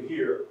about to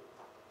here.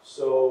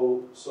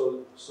 So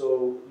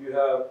you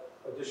have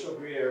additional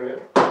green area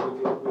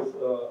with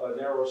a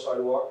narrow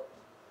sidewalk,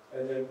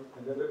 and then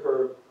the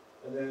curb,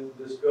 and then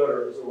this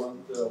gutter is the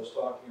one that I was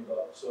talking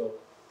about. So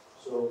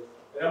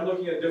and I'm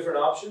looking at different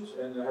options,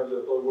 and I have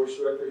the public works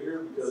director here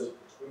because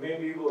we may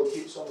be able to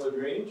keep some of the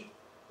drainage,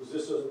 because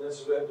this doesn't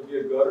necessarily have to be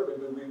a gutter,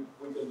 maybe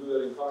we can do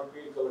that in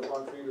concrete, colored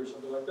concrete or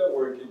something like that,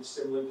 where it can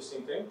simulate the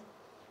same thing,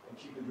 and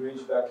keep the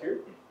drainage back here,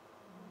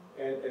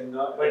 and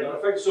not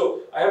affect.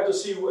 So I have to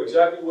see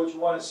exactly what you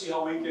want, and see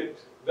how we can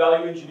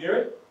value engineer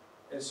it,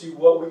 and see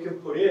what we can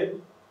put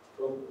in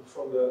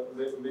from the,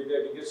 maybe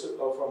I can get some,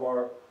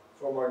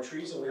 from our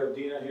trees, and we have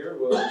Dina here,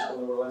 who is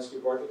one of our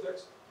landscape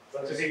architects.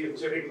 But to be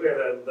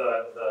clear,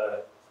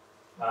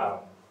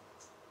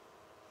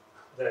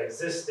 the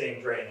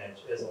existing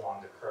drainage is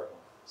along the curb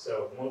line,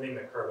 so moving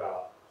the curb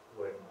out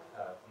would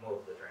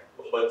move the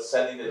drainage. But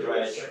sending the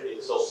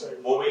drainage, so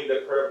moving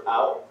the curb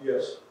out,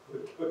 Yes,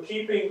 but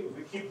if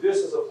we keep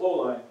this as a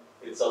flow line,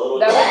 it's a little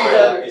That would be cheaper,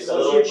 better. it's a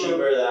little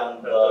cheaper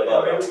than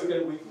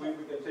maybe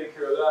we can take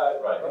care of that.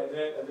 Right.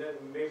 And then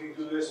maybe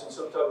do this in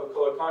some type of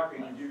colored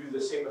concrete to give you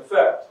the same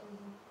effect,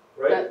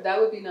 right? That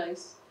would be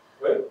nice.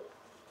 Right?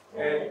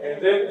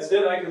 And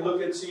then I can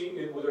look and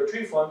see with our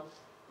tree fund,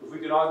 if we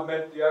can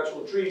augment the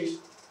actual trees,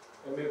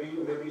 and maybe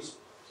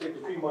take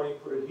the tree money,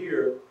 put it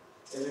here,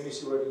 and let me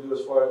see what I can do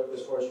as far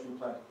as tree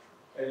planting.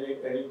 And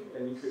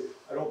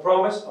I don't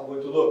promise, I'm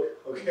going to look,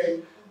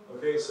 okay?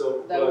 Okay,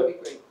 so, That would be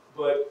great.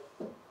 but,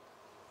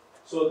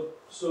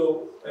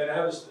 and I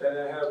have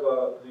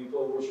the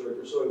public works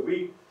director, so if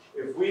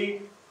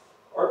we,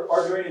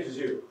 our drainage is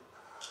here.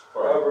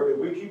 However, if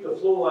we keep the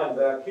flow line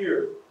back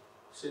here,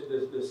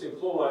 the same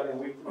flow line, and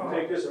we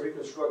take this and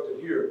reconstruct it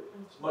here,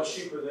 it's much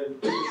cheaper than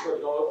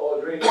reconstructing all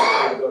the drainage.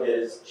 It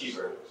is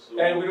cheaper.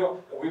 And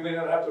we may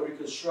not have to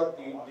reconstruct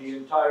the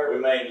entire. We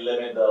may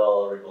limit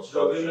the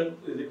reconstruction.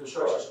 Limit the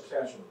construction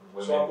substantially.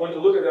 So I'm going to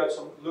look at that,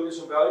 look at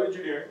some value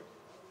engineering,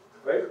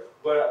 right?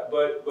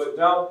 But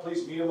now,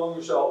 please meet among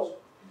yourselves.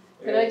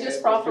 Can I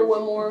just proffer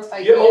one more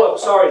idea? Yeah, oh, I'm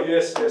sorry,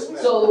 yes, ma'am.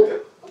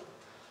 So,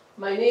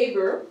 my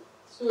neighbor,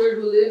 Stuart,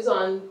 who lives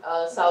on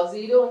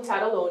Salcedo and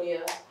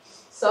Catalonia,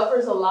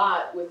 suffers a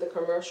lot with the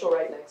commercial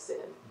right next to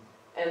him.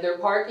 And they're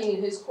parking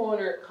in his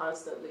corner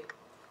constantly.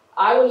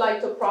 I would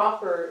like to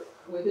proffer,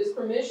 with his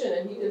permission,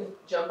 and he can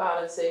jump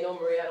out and say, no,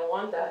 Maria, I don't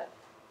want that,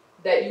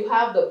 that you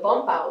have the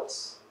bump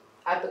outs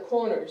at the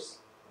corners.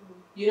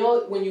 You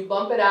know, when you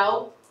bump it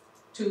out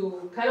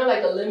to kind of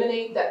like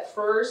eliminate that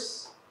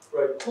first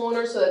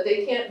corner so that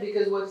they can't,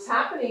 because what's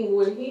happening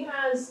when he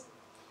has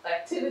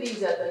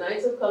activities at the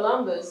Knights of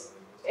Columbus,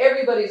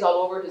 everybody's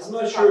all over his I'm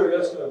not sure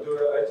that's going to do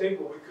it. I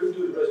think what we could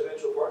do is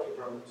residential parking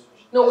permits.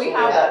 No, we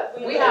have that.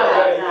 We have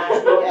that.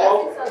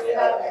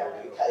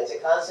 It's a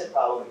constant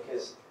problem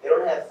because they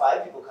don't have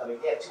 5 people coming,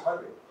 they have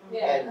 200.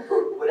 Yeah. And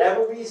for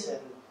whatever reason,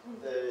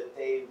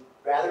 they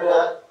rather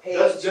not pay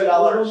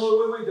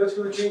 $2. Wait, that's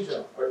going to change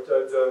now. But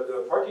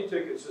the parking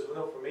tickets just went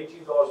up from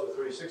 $18 to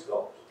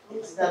 $36.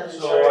 It's not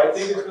insurance. So I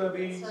think it's going to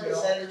be,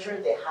 It's not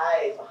insurance, they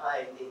hide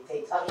behind,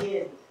 they tuck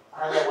in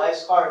behind my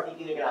wife's car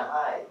thinking they're gonna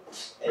hide.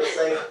 And it's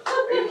like,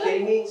 are you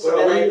kidding me? But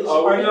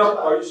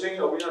are you saying,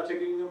 are we not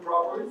ticketing them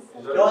properly?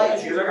 No,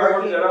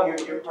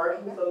 your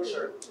parking folks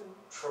are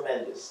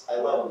tremendous. I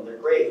love them, they're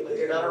great, but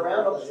they're not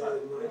around all the time.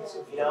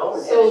 You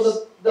know?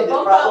 So the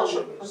bump out.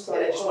 And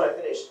I just wanna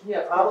finish.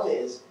 Yeah. The problem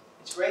is,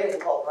 it's great, I can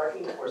call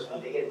parking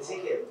enforcement, they get a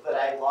ticket, but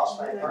I lost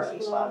my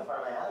parking spot in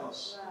front of my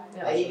house.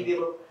 I need to be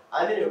able,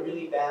 I'm in a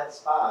really bad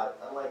spot,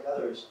 unlike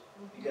others,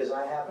 because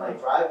I have my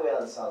driveway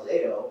on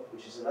Salcedo,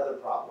 which is another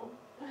problem,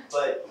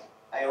 but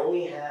I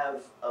only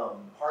have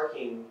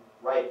parking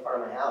right in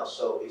front of my house,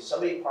 so if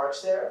somebody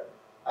parks there,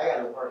 I got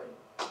no parking.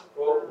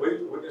 Well, we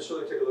can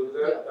certainly take a look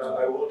at that.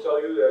 I will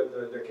tell you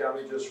that the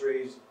county just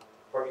raised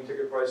parking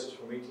ticket prices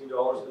from $18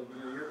 at the beginning of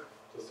the year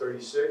to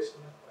 $36.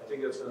 I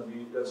think that's going to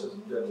be, that's a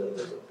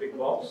big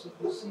bump.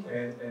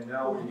 And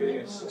now we're getting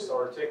a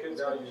 $6 ticket.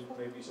 Now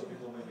maybe some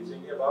people may be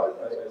thinking about it.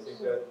 I think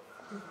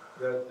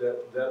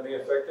that may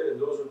affect it,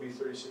 and those would be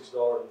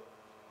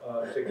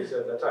 $36 tickets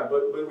at that time.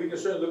 But we can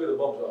certainly look at the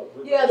bump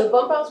out. Yeah, the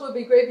bump outs would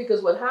be great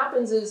because what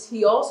happens is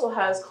he also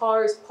has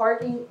cars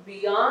parking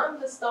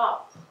beyond the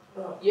stop.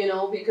 You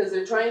know, because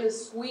they're trying to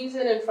squeeze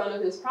in front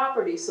of his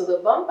property. So the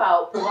bump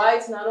out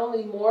provides not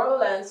only more of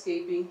a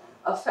landscaping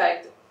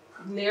effect,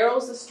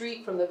 narrows the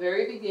street from the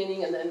very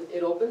beginning, and then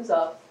it opens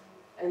up,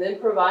 and then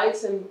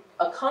provides him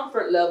a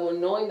comfort level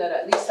knowing that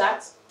at least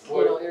that's,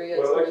 you know,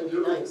 area is going to be nice.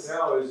 What I'd like to do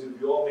now is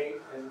if you all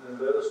meet and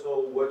let us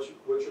know what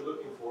you're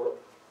looking for,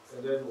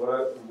 and then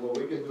what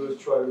we can do is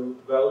try to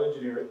value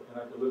engineer it,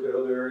 and I can look at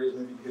other areas,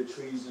 maybe to get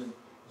trees and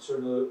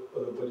certain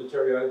other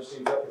budgetary items, see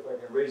if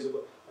I can raise it.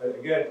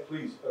 Again,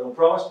 please, I don't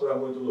promise, but I'm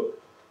going to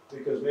look,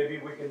 because maybe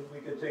we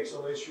can take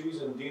some of these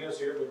trees, and Dina's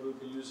here, maybe we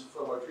can use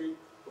from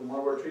one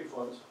of our tree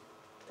funds,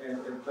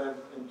 and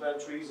plant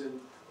trees, and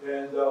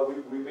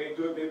we may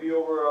do it maybe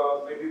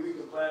over maybe we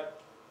can plant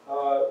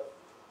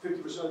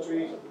 50% of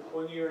trees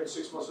 1 year and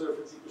 6 months later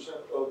 50%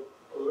 of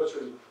the rest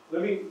of it.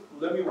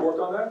 Let me work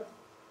on that,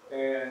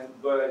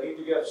 but I need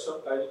to get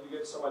some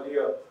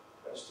idea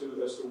as to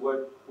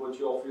what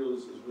you all feel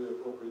is really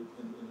appropriate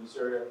in this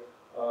area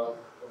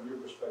from your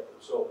perspective.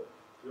 So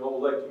if you all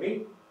would like to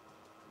meet,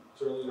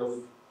 certainly that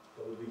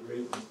would be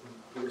great.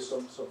 Give us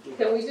some feedback.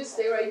 Can we just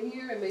stay right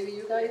here and maybe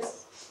you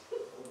guys?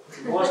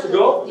 Who wants to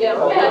go? Yeah,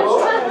 We'll okay. go.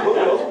 We'll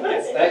go.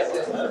 It's nice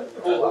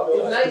and cool out.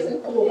 It's nice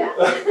and cool.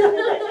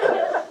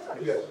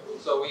 Yes.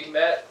 So we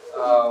met,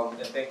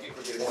 and thank you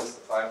for giving us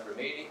the time for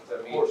meeting,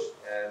 to meet. course.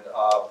 And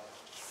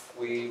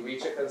we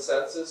reach a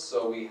consensus,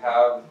 so we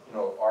have,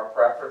 our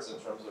preference in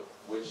terms of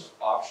which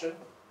option.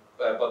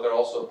 But there are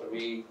also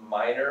 3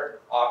 minor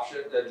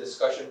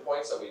discussion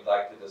points that we'd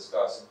like to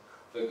discuss.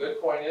 The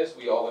good point is,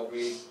 we all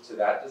agreed to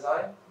that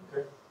design.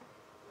 Okay.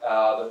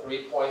 The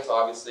 3 points,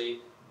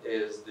 obviously,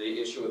 is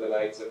the issue with the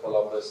Knights of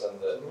Columbus and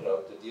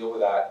to deal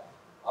with that.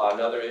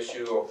 Another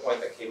issue or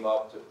point that came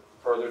up to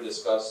further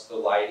discuss the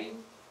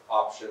lighting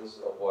options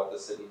of what the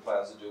city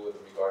plans to do with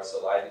regards to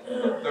lighting.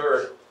 And the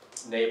third,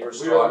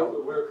 neighbors.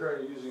 We're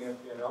currently using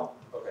MPNL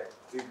Okay.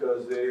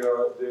 because they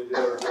have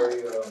a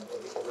very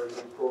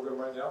good program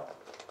right now.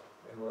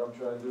 And what I'm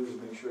trying to do is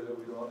make sure that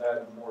we don't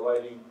add more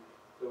lighting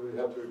that we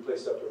have to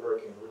replace after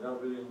hurricane. We're not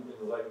really in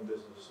the lighting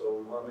business, so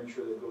we want to make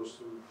sure that it goes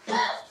to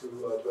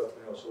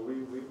FPNL. So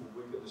we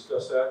can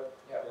discuss that,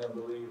 Yeah. and I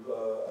believe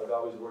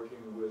Agave's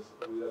working with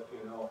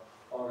FPNL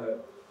on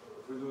that.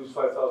 If we lose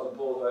 5,000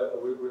 poles,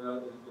 we're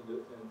not in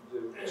the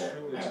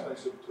extremely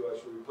expensive to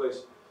actually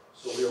replace.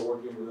 So we are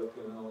working with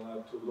FPNL on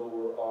that to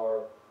lower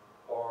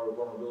our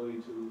vulnerability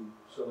to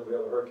suddenly we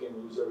have a hurricane,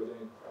 we lose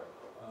everything.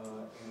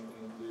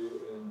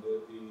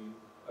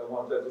 I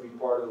want that to be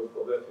part of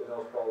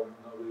FPNL's problem,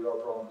 not really our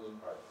problem.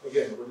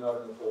 Again, we're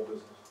not in the full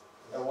business.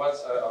 And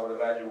once, I would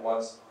imagine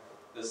once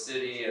the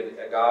city and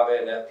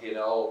Agave and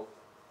FPNL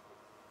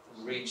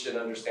reach an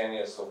understanding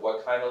as to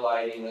what kind of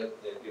lighting that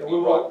be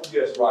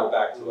brought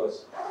back to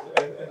us.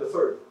 And the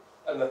third.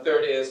 And the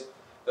third is,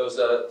 there was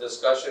a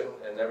discussion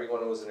and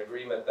everyone was in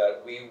agreement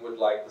that we would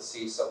like to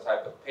see some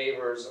type of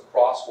pavers, a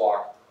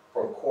crosswalk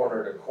from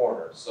corner to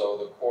corner. So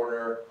the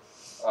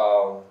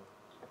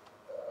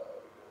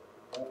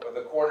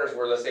corners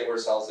where, let's say where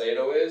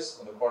Salcedo is,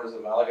 and the corners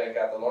of Malaga and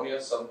Catalonia,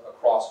 some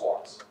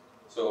crosswalks.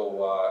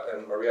 So,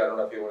 and Maria, I don't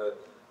know if you want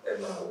to, and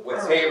with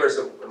pavers,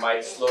 it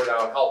might slow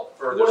down, help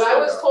further slow What down. I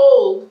was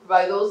told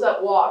by those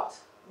that walked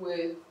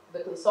with the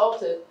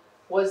consultant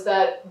was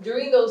that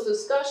during those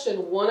discussions,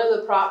 one of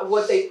the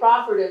what they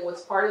proffered and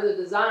what's part of the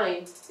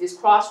design is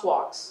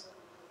crosswalks.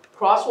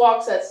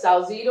 Crosswalks at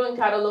Salcedo in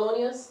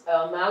Catalonia,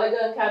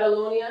 Malaga in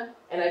Catalonia,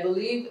 and I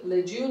believe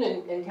Lejeune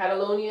in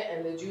Catalonia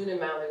and Lejeune in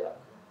Malaga.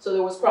 So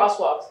there was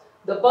crosswalks.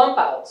 The bump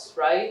outs,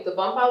 right? The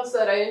bump outs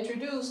that I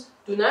introduced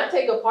do not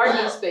take a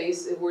parking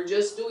space if we're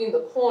just doing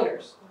the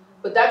corners.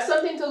 But that's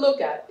something to look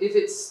at. If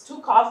it's too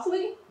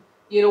costly,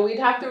 we'd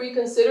have to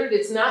reconsider it.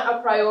 It's not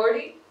a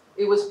priority.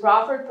 It was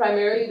proffered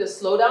primarily to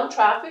slow down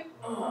traffic,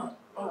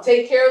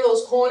 take care of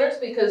those corners,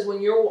 because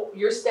when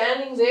you're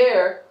standing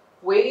there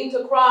waiting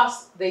to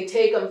cross, they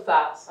take them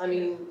fast. I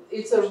mean,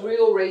 it's a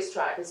real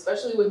racetrack,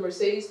 especially with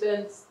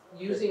Mercedes-Benz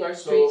using our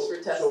streets for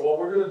testing. So what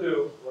I'm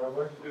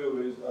going to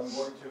do is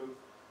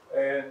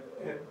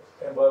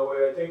and by the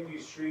way, I think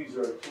these trees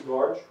are too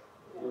large.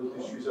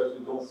 These trees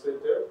actually don't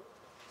fit there.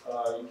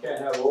 You can't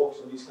have oaks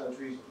and these kind of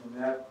trees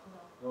in that.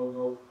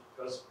 No.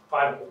 Because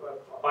by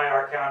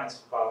our count, it's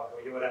about,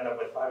 you would end up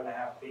with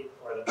 5.5 feet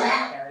for the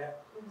parking area,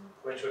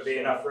 which would be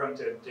enough room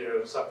to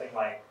do something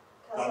like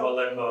bundle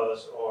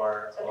limbos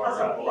or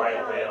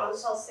bridal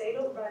veils.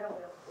 Salcedo, bridal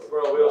veil.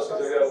 Bridal veils,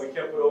 things like that. We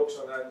can't put oaks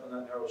on that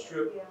narrow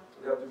strip. Yeah.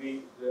 It'd have to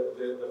be the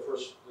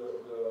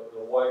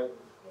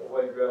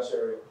white grass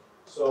area.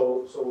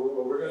 So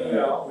what we're going to do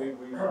now, we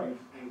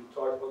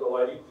talked about the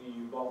lighting, the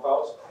bump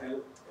outs,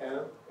 and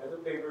the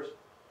pavers,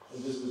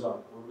 and this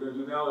design. What we're going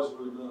to do now is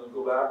we're going to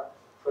go back,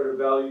 try to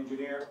value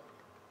engineer,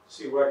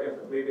 see where I can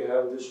maybe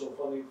have additional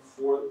funding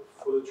for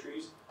the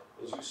trees,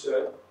 as you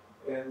said,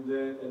 and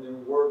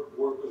then work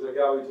with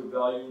Agave to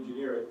value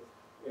engineer it.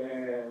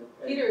 And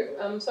Peter,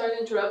 I'm sorry to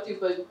interrupt you,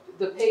 but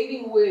the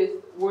paving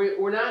width,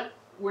 we're not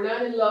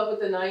in love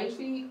with the 9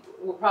 feet.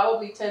 We're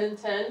probably 10 and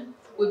 10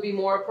 would be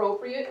more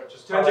appropriate. Which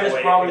is 10 probably is the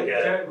way probably you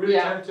can get it. really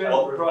Yeah. 10 and 10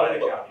 Well, would probably.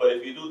 But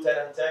if you do 10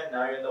 and 10,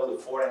 now you end up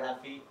with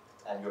 4.5 feet,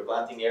 and your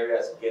planting area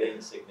is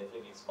getting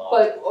significantly smaller.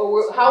 But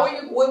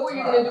what were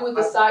you going to do with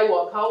the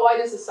sidewalk? How wide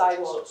is the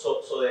sidewalk?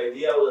 So the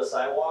idea with the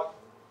sidewalk,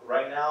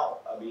 right now,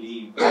 I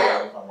believe,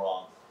 correct me if I'm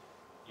wrong,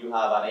 you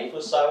have an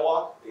 8-foot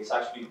sidewalk, it's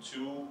actually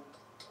 2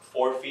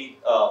 4-feet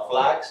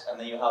flags, and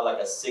then you have like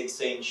a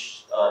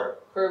 6-inch,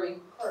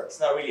 Curving, it's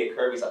not really a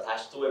curb, it's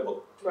attached to it,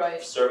 but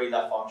right. serving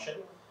that function.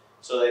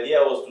 So the idea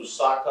was to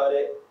saw cut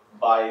it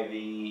by In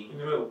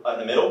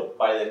the middle,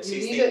 by the You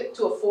existing. leave it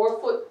to a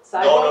 4-foot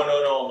sidewalk?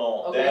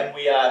 No. Okay. Then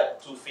we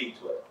add 2 feet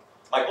to it.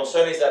 My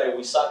concern is that if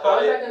we saw How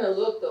cut is it, that going to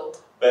look though?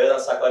 better than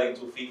saw cutting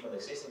 2 feet from the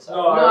existing side.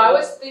 No, No, I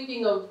was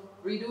thinking of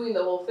redoing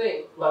the whole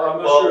thing. Well,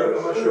 I'm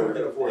not sure we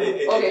can afford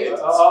it. Okay.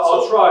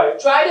 I'll try.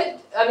 Try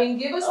to,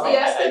 give us the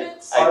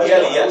estimates.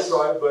 Ideally, yes.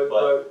 I'll try, but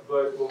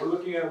what we're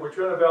looking at, we're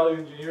trying to value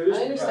engineer this.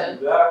 I understand.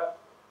 We can do that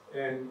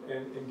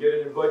and get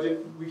it in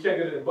budget. We can't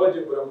get it in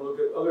budget, but I'm gonna look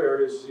at other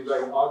areas to see if I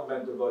can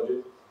augment the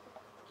budget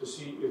to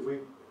see if we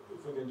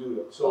can do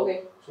that. So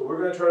Okay, so we're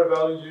gonna try to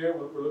value engineer.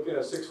 We're looking at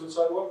a 6-foot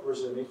sidewalk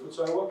versus an 8-foot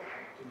sidewalk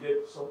to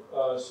get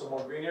some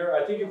more green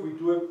area. I think if we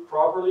do it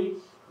properly,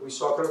 we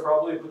socket it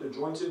properly, put the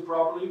joints in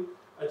properly.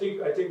 I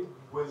think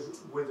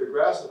with the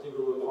grass, I think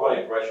it'll look Probably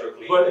fine. pressure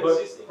clean But the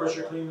existing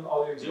pressure one, clean all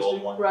the the existing.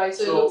 old one. Right,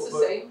 so it So, looks the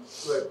but-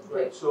 same?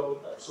 Right, so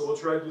we'll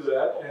try to do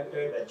that,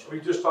 and we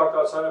just talked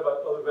outside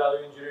about other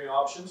value engineering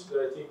options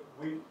that I think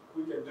we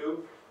can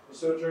do.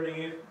 Instead of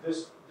turning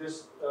this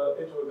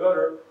into a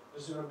gutter,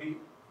 this is gonna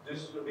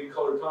be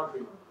colored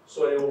concrete.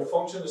 So it will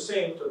function the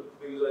same,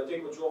 because I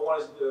think what you all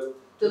want is to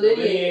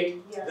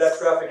delineate Yes. that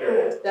traffic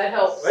area. That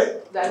helps,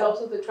 Right? that helps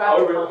with the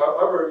traffic.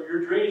 However, your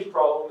drainage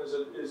problem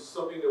is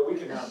something that we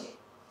can handle.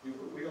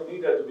 We don't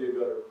need that to be a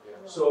gutter.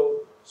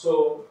 So,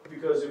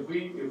 because if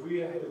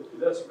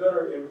that's a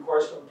gutter, it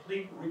requires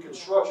complete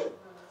reconstruction.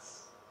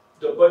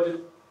 The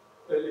budget,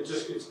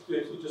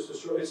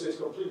 it's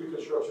complete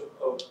reconstruction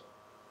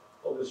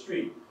of the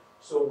street.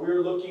 So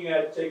we're looking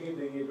at taking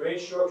the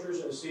drainage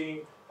structures and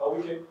seeing how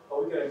we can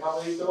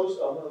accommodate those.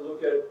 I'm gonna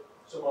look at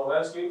some of our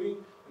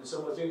landscaping and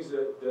some of the things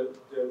that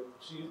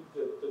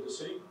the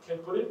city can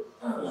put in.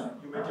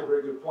 You make a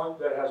very good point,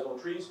 that has no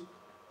trees,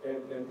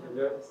 and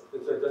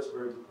that's a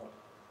very good point.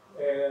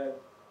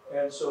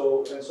 And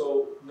so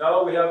now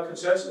that we have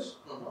consensus,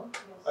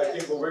 I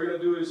think what we're gonna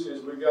do is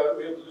we have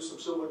to do some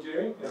civil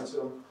engineering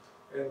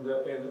and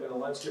a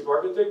landscape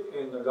architect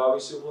and the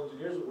Gables civil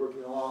engineers are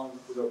working along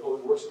with our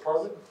public works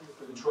department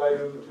to try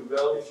to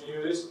value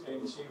engineer this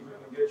and see if we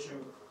can get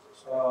you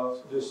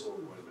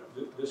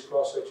this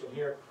cross section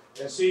here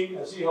and see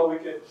how we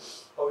can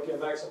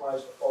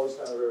maximize all these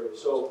kind of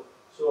areas. So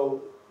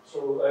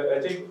I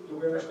think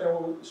we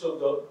understand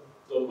so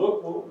the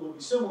look will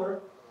be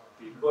similar,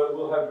 but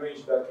we'll have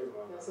range back here.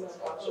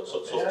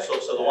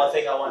 So the one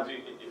thing I want to,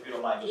 if you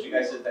don't mind, because you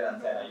guys said 10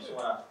 and 10, I just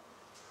wanna,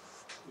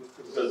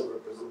 because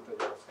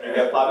you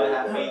have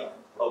 5.5 feet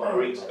of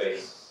green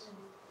space,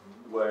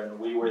 when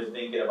we were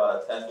thinking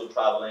about a 10-foot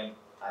traveling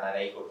and an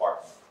 8-foot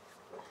parking.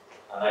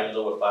 And I ended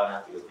up with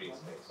 5.5 feet of green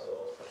space, so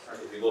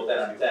if you go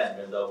 10 and 10,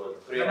 you end up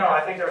with 3. No,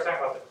 I think they were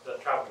talking about the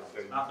travel.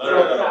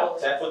 No,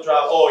 10-foot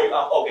travel,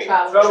 okay.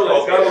 Travel.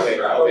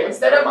 Okay.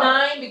 Instead of never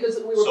mind. 9, because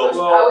we were,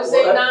 So- I would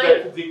say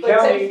 9, The but 10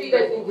 county, feet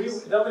I think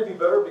is that may be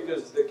better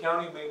because the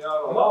county may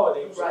not allow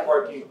any Right.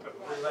 parking in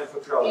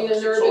 9-foot travel. in an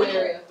So urban we-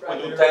 area, We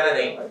right? do 10 and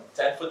 8,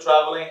 10-foot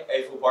traveling,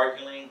 8-foot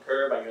parking lane,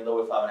 curb, and you end up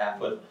with 5.5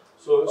 foot,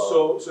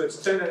 So it's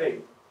 10 and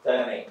 8. 10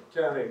 and 8.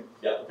 10 and 8.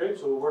 Yeah. Okay,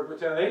 so we'll work with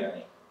 10 and 8. 10 and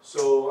 8.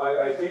 So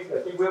I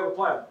think we have a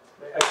plan.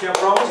 I can't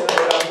promise, but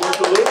I'm going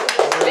to look.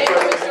 Thank you,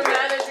 Mr.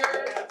 Manager,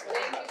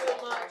 thank you so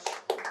much.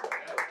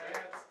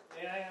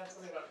 May I add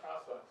something about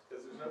crosswalks?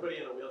 Because there's nobody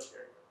in a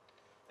wheelchair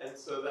here. And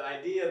so the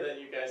idea that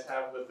you guys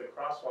have with the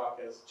crosswalk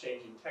is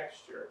changing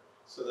texture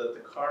so that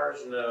the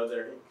cars know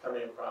they're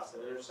coming across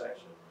an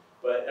intersection.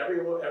 But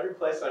every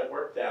place I've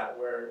worked at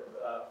where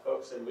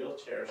folks in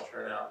wheelchairs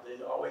turn out,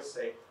 they always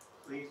say,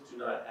 please do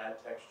not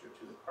add texture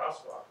to the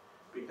crosswalk.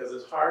 Because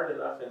it's hard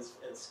enough and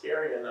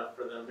scary enough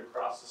for them to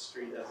cross the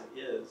street as it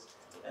is,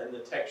 and the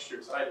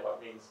textured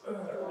sidewalk means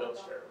that their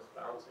wheelchair is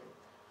bouncing.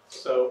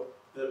 So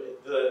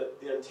the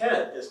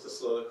intent is to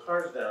slow the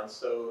cars down,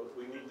 so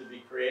we need to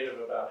be creative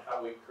about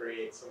how we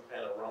create some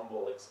kind of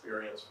rumble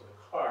experience for the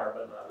car,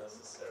 but not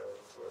necessarily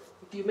for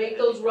If you make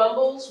those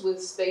rumbles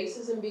with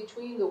spaces in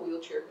between, the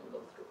wheelchair can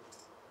go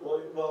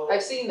through. well,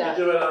 I've seen that.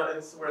 you do it on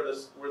where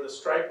the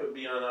stripe would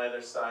be on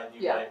either side. You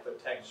Yeah. might put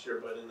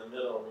texture, but in the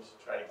middle, we should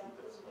try to keep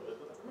it smooth.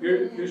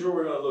 Here's what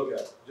we're gonna look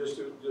at, just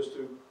to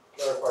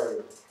clarify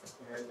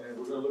everything. And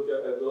we're gonna look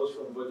at those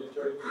from a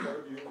budgetary point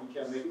of view. We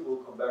can't make it, we'll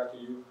come back to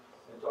you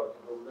and talk.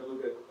 But we're gonna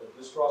look at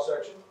this cross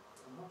section,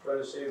 try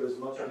to save as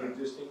much of the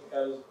existing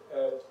as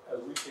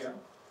we can.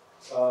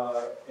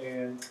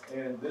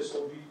 And this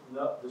won't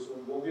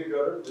be a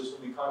gutter, this will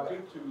be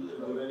concrete to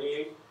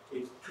delineate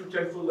two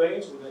 10-foot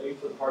lanes with an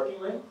 8-foot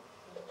parking lane.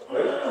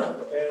 Right?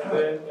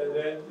 And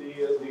then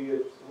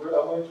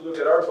I'm going to look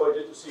at our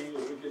budget to see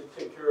if we can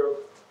take care of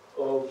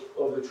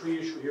the tree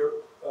issue here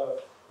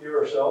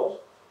ourselves.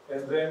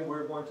 And then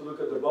we're going to look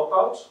at the bump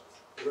outs,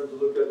 we're going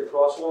to look at the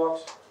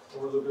crosswalks,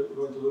 and we're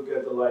going to look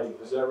at the lighting.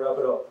 Does that wrap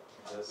it up?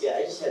 Yeah,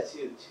 I just had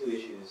two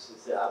issues.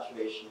 It's the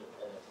observation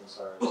and a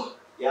concern.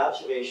 The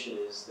observation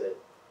is that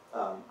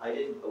I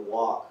did a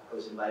walk. I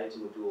was invited to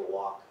do a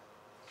walk.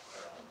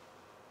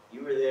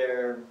 You were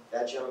there.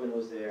 That gentleman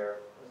was there.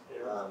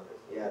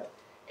 Yeah,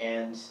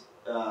 and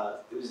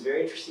it was a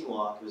very interesting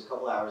walk. It was a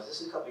couple hours. This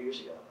was a couple years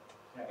ago.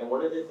 And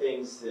one of the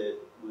things that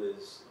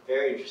was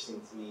very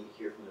interesting to me to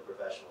hear from the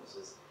professionals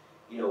is,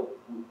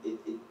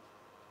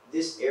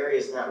 this area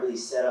is not really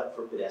set up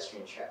for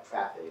pedestrian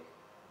traffic,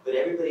 but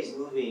everybody's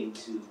moving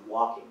to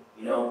walking.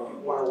 People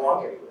want to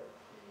walk everywhere.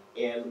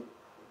 And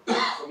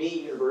for me,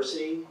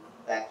 University,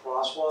 that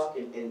crosswalk,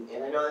 and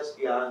I know that's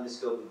beyond the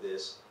scope of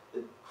this,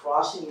 but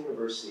crossing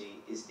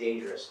University is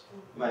dangerous.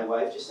 My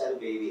wife just had a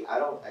baby. I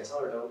tell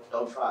her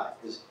don't try,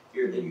 because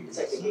it's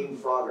like the game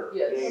Frogger.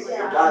 Yes.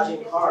 You're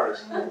dodging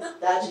cars.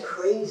 That's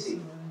crazy.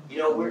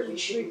 We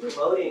should be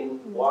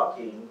promoting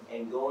walking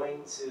and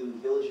going to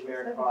Village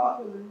America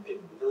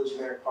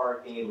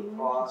Park, being able to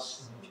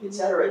cross,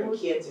 etc. And we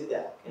can't do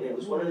that. And it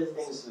was one of the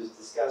things that was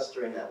discussed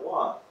during that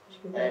walk.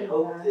 And I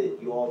hope that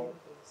you all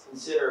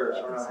consider,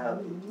 I don't know how,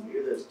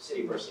 you're the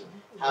city person,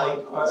 how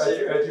you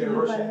consider At the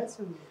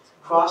university.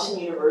 crossing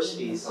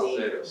universities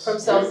dangerous. From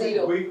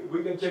Salcedo. We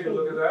can take a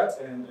look at that,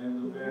 and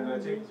I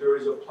think there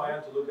is a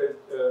plan to look at,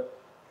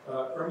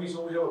 Hermes,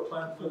 don't we have a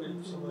plan to look at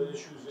some of the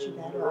issues in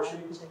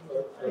universities?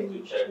 I need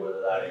to check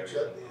whether that area is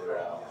clear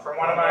out. From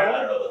one of my, I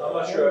don't know I'm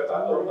not sure, I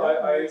don't know,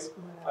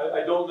 I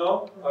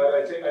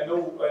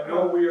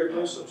know we are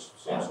doing some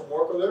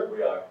work over there.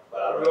 We are, but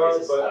I don't We know are,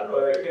 if it's, I don't know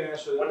but I if can't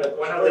answer One that of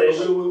question. the But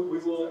issues-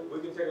 we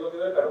can take a look at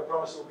that, I don't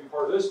promise it'll be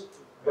part of this,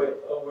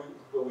 but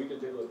we can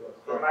take a look at it.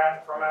 from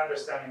my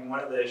understanding, one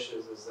of the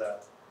issues is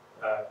that,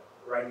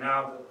 right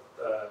now,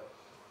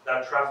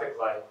 that traffic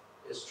light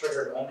is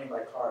triggered only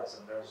by cars,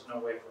 and there's no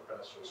way for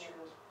pedestrians.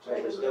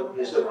 Right, there's no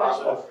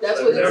crosswalk. That's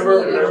what it's Never-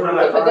 needed, never a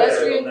mind.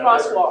 pedestrian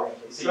crosswalk.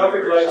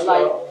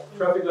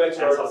 Traffic lights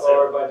And Salcedo.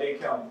 are by Dade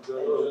County,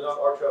 those are not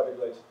our traffic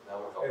lights.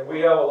 And we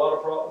have a lot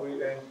of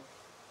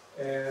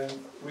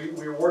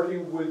we're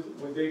working with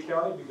Dade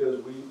County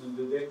because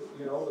the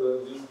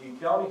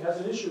county has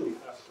an issue.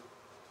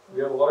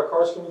 We have a lot of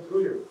cars coming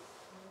through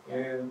here.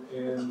 And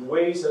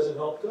Waze hasn't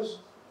helped us.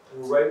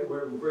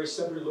 We're very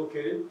centrally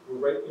located, we're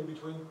right in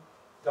between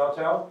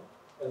downtown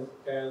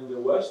and the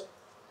west.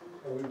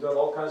 And we've done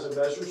all kinds of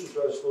measures to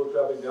try to slow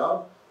traffic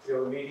down. We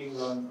have a meeting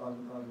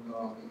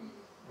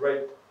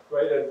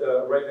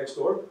right next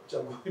door, which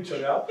I'm going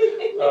to now,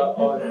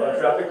 on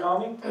traffic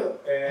calming.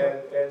 But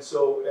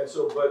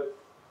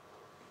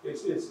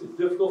it's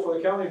difficult for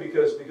the county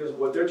because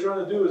what they're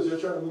trying to do is they're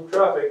trying to move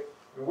traffic,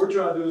 and we're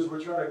trying to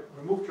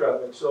remove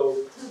traffic. So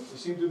we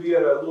seem to be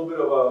at a little bit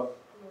of a.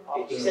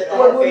 Except I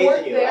Well, have we faith work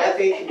in you, there. I have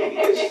faith in you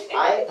because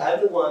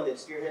I'm the one that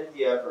spearheaded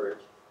the effort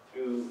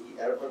through,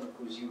 I don't remember if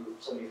it was you or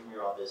somebody from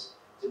your office,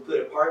 to put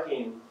a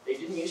parking, there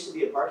didn't used to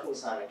be a parking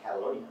sign in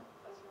Catalonia.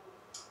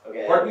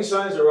 Okay? Parking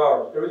signs are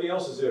ours, everything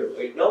else is theirs.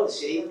 Wait, no, the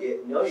city,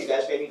 no, you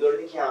guys made me go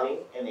to the county,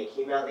 and they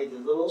came out, they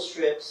did little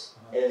strips,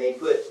 and then they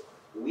put,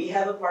 we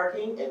have a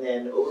parking, and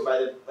then over by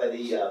the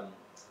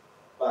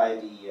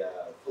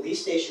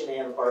police station, they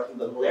have a parking,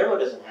 but Palermo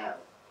doesn't have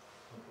it.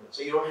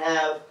 So you don't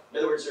have, in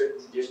other words,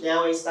 there's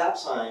now a stop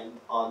sign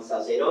on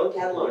Salcedo and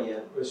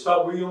Catalonia. We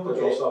don't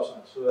control stop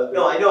signs, so that.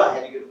 No, I know I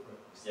had to go to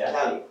the Yeah.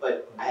 county,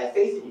 but I have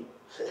faith in you.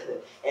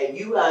 And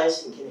you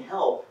guys can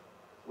help.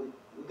 We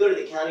go to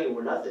the county and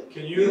we're nothing.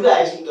 You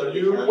guys can go to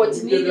the county.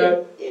 What's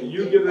needed. Can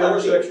you give that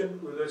intersection,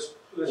 let's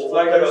We'll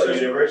flag look that at the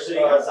intersection? university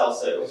on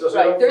Salcedo. Right,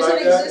 there's an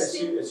Flag that and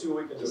existing- see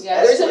what we can do.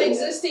 Yeah, there's an Escalate that.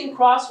 existing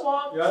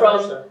crosswalk Yeah, I from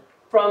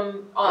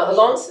understand.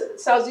 along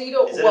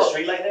Salcedo. Is there a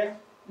street light there?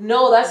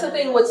 No, that's the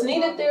thing. What's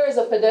needed there is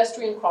a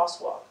pedestrian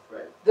crosswalk.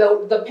 Right.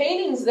 The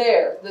painting's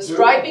there. The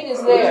striping is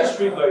There's there. a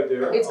street light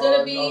there. It's gonna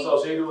on be-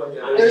 Salcedo and.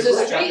 There's a I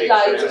can't street picture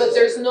light, it. but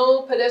there's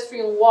no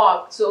pedestrian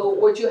walk. So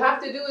what you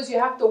have to do is you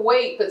have to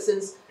wait. But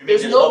since You mean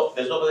there's no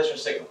there's no pedestrian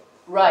signal?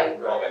 right,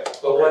 Okay.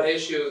 But one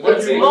issue Why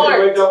It's don't you marked.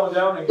 write that one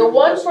down and the give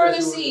one us- further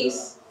see what we do.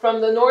 east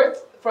from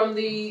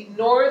the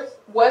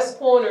northwest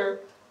corner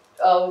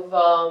of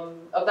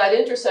that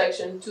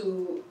intersection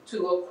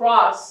to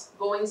across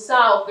going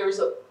south, there's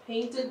a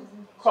painted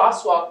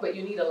crosswalk, but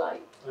you need a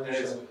light. I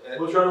understand.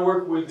 We'll try to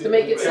work with. To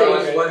make it the safe.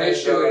 county One and,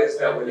 issue is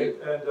that when you-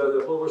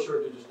 the Provost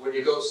just. when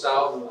you go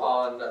south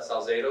on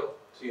Salcedo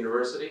to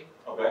University,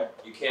 Okay.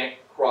 you can't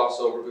cross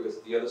over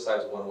because the other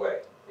side's one way.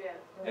 Yeah.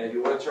 And if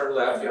you want to turn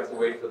left, you have to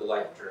wait for the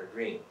light to turn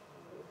green.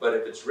 But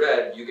if it's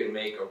red, you can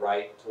make a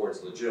right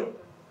towards Lejeune.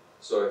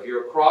 So if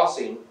you're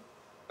crossing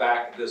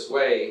back this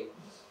way,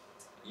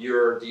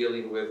 you're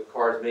dealing with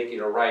cars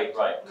making a right,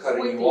 Right.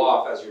 cutting you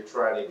off as you're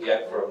trying to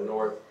get from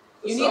north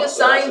to You south. need a So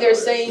sign that's there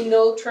another saying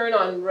no turn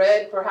on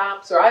red,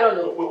 perhaps, or I don't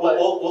know. but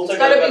We'll it's take a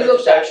gotta look be at the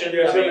looked at. intersection,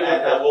 Yeah, I mean, take a look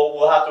and at it.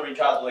 we'll have to reach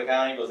out to the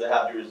county because they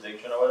have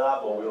jurisdiction over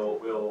that, but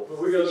we'll. But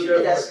we're gonna look You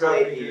at it can from a traffic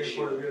escalate the engineering issue.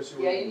 point of view and see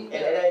what Yeah, we you can need do.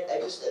 And I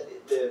just,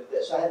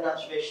 so I had an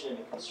observation and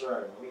a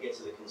concern, let me get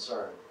to the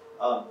concern.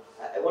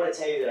 I wanna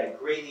tell you that I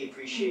greatly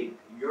appreciate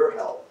your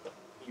help,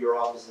 your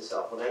office's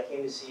help. When I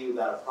came to see you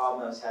about a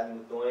problem I was having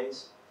with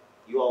noise,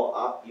 you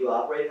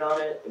operated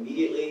on it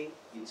immediately,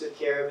 you took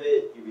care of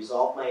it, you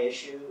resolved my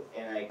issue,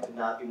 and I could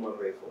not be more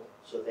grateful,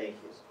 so thank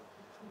you.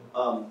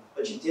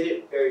 But you did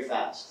it very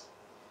fast.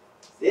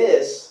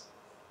 This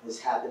has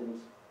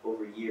happened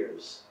over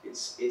years.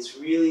 It's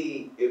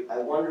really, I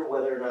wonder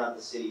whether or not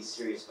the city's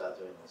serious about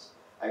doing this.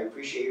 I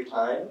appreciate your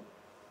time,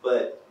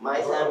 but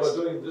my time About is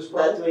doing this not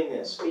project? doing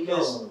this,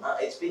 because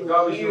it's been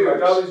Agave's years.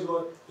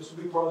 going, this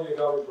will be part of the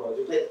Agave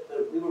project.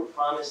 But we were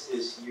promised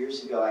this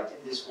years ago. I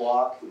did this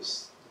walk, it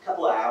was a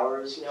couple of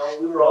hours, you know,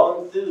 we were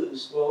all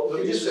enthused. Well,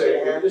 let me This just was say,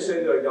 gonna let me just say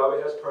happen. that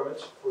Agave has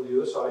permits for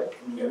the other side.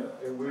 Yeah.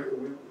 And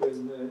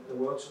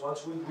once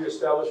we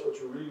establish what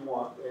you really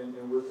want, and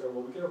we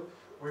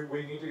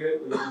need to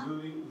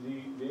do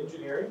the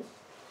engineering,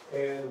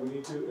 and we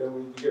need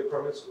to get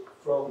permits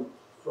from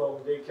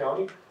Dade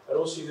County. I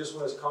don't see this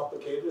one as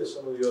complicated as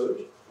some of the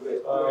others.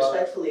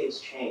 Respectfully, it's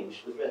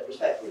changed,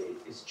 respectfully,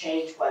 it's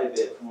changed quite a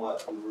bit from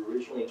what we were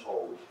originally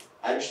told.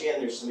 I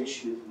understand there's some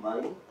issue with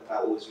money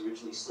about what was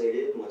originally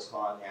slated and what's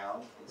gone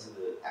down into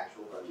the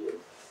actual budget.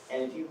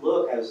 And if you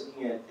look, I was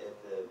looking at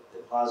the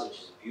Plaza, which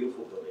is a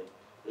beautiful building,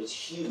 but it's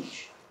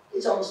huge.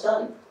 It's almost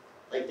done.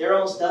 Like, they're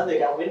almost done, they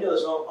got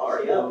windows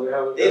already up. They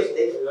have,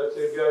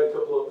 they've got a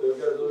couple of, they've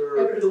got a little.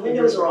 Yeah, but the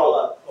windows are all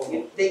up.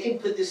 Almost. They can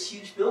put this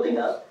huge building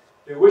up.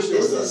 They wish they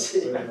were This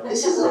done. is, but,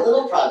 this is a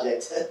little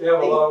project. They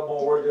have a lot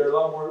more work, there are a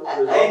lot more, I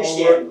there's a lot more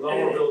understand. work, a lot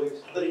more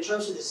buildings. But in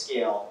terms of the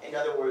scale, in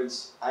other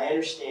words, I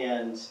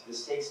understand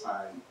this takes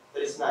time,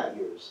 but it's not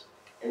years.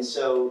 And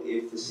so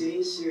if the city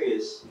is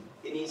serious,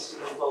 it needs to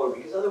move forward,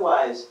 because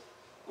otherwise,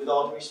 with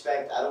all due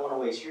respect, I don't wanna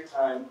waste your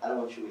time, I don't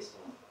want you wasting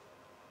mine.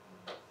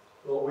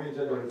 Well, we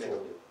intend to move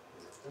forward.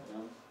 You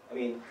know? I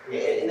mean,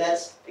 and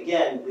that's,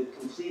 again, with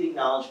complete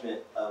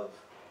acknowledgement of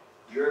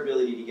your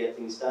ability to get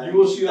things done. You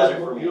will see us,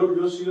 Better for me.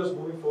 you'll see us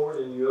moving forward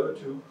in the other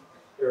two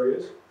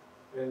areas.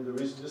 And the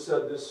reason this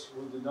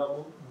did not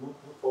move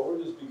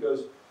forward is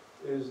because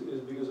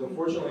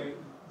unfortunately,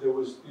 there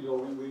was, you know,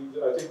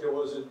 I think there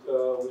wasn't,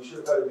 we should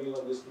have had a meeting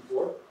on this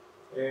before.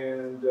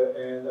 And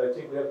I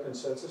think we have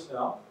consensus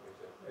now.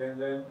 And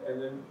then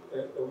we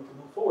can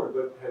move forward.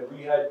 But had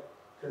we had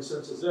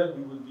consensus then,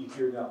 we would be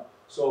here now.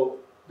 So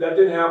that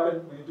didn't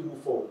happen, we need to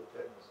move forward.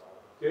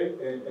 Okay,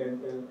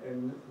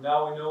 and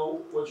now we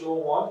know what you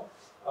all want.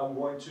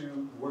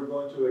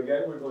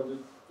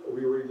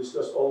 We already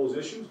discussed all those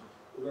issues.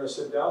 We're gonna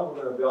sit down,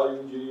 we're gonna value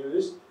engineer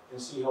this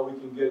and see how we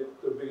can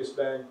get the biggest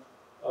bang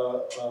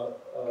for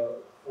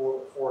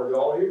our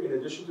dollar here. In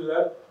addition to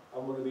that,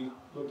 I'm gonna be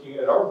looking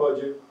at our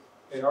budget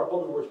and our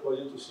public works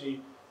budget to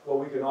see what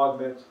we can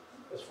augment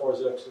as far as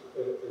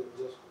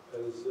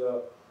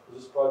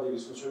this project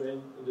is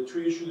concerned. And the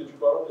tree issue that you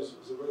brought up is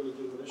a very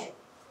legitimate issue.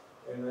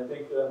 And I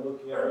think that I'm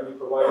looking at maybe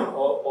providing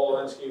all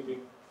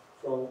landscaping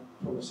from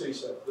the city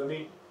side.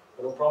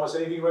 I don't promise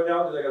anything right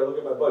now because I gotta look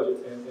at my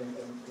budget and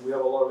we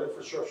have a lot of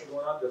infrastructure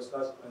going on. That's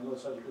not, I know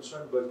it's not your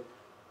concern, but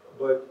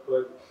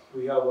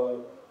we have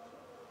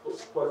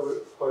quite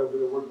a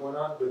bit of work going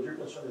on, but your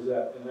concern is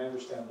that, and I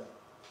understand that.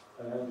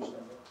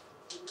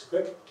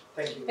 Okay?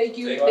 Thank you. Thank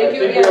you, I thank you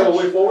think we have a again.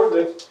 way forward.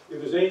 If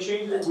there's any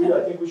changes,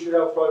 I think we should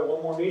have probably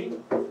one more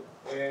meeting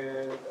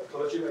and to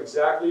let you know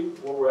exactly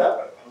where we're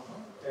at.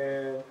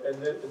 And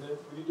then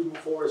we need to move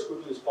forward as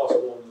quickly as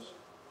possible on this.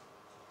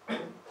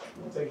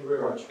 Thank you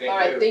very much. All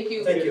right, thank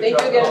you. Thank you.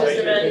 Thank you again,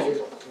 Mr. Thank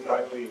you.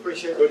 Manning.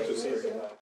 Appreciate it. Good to see you.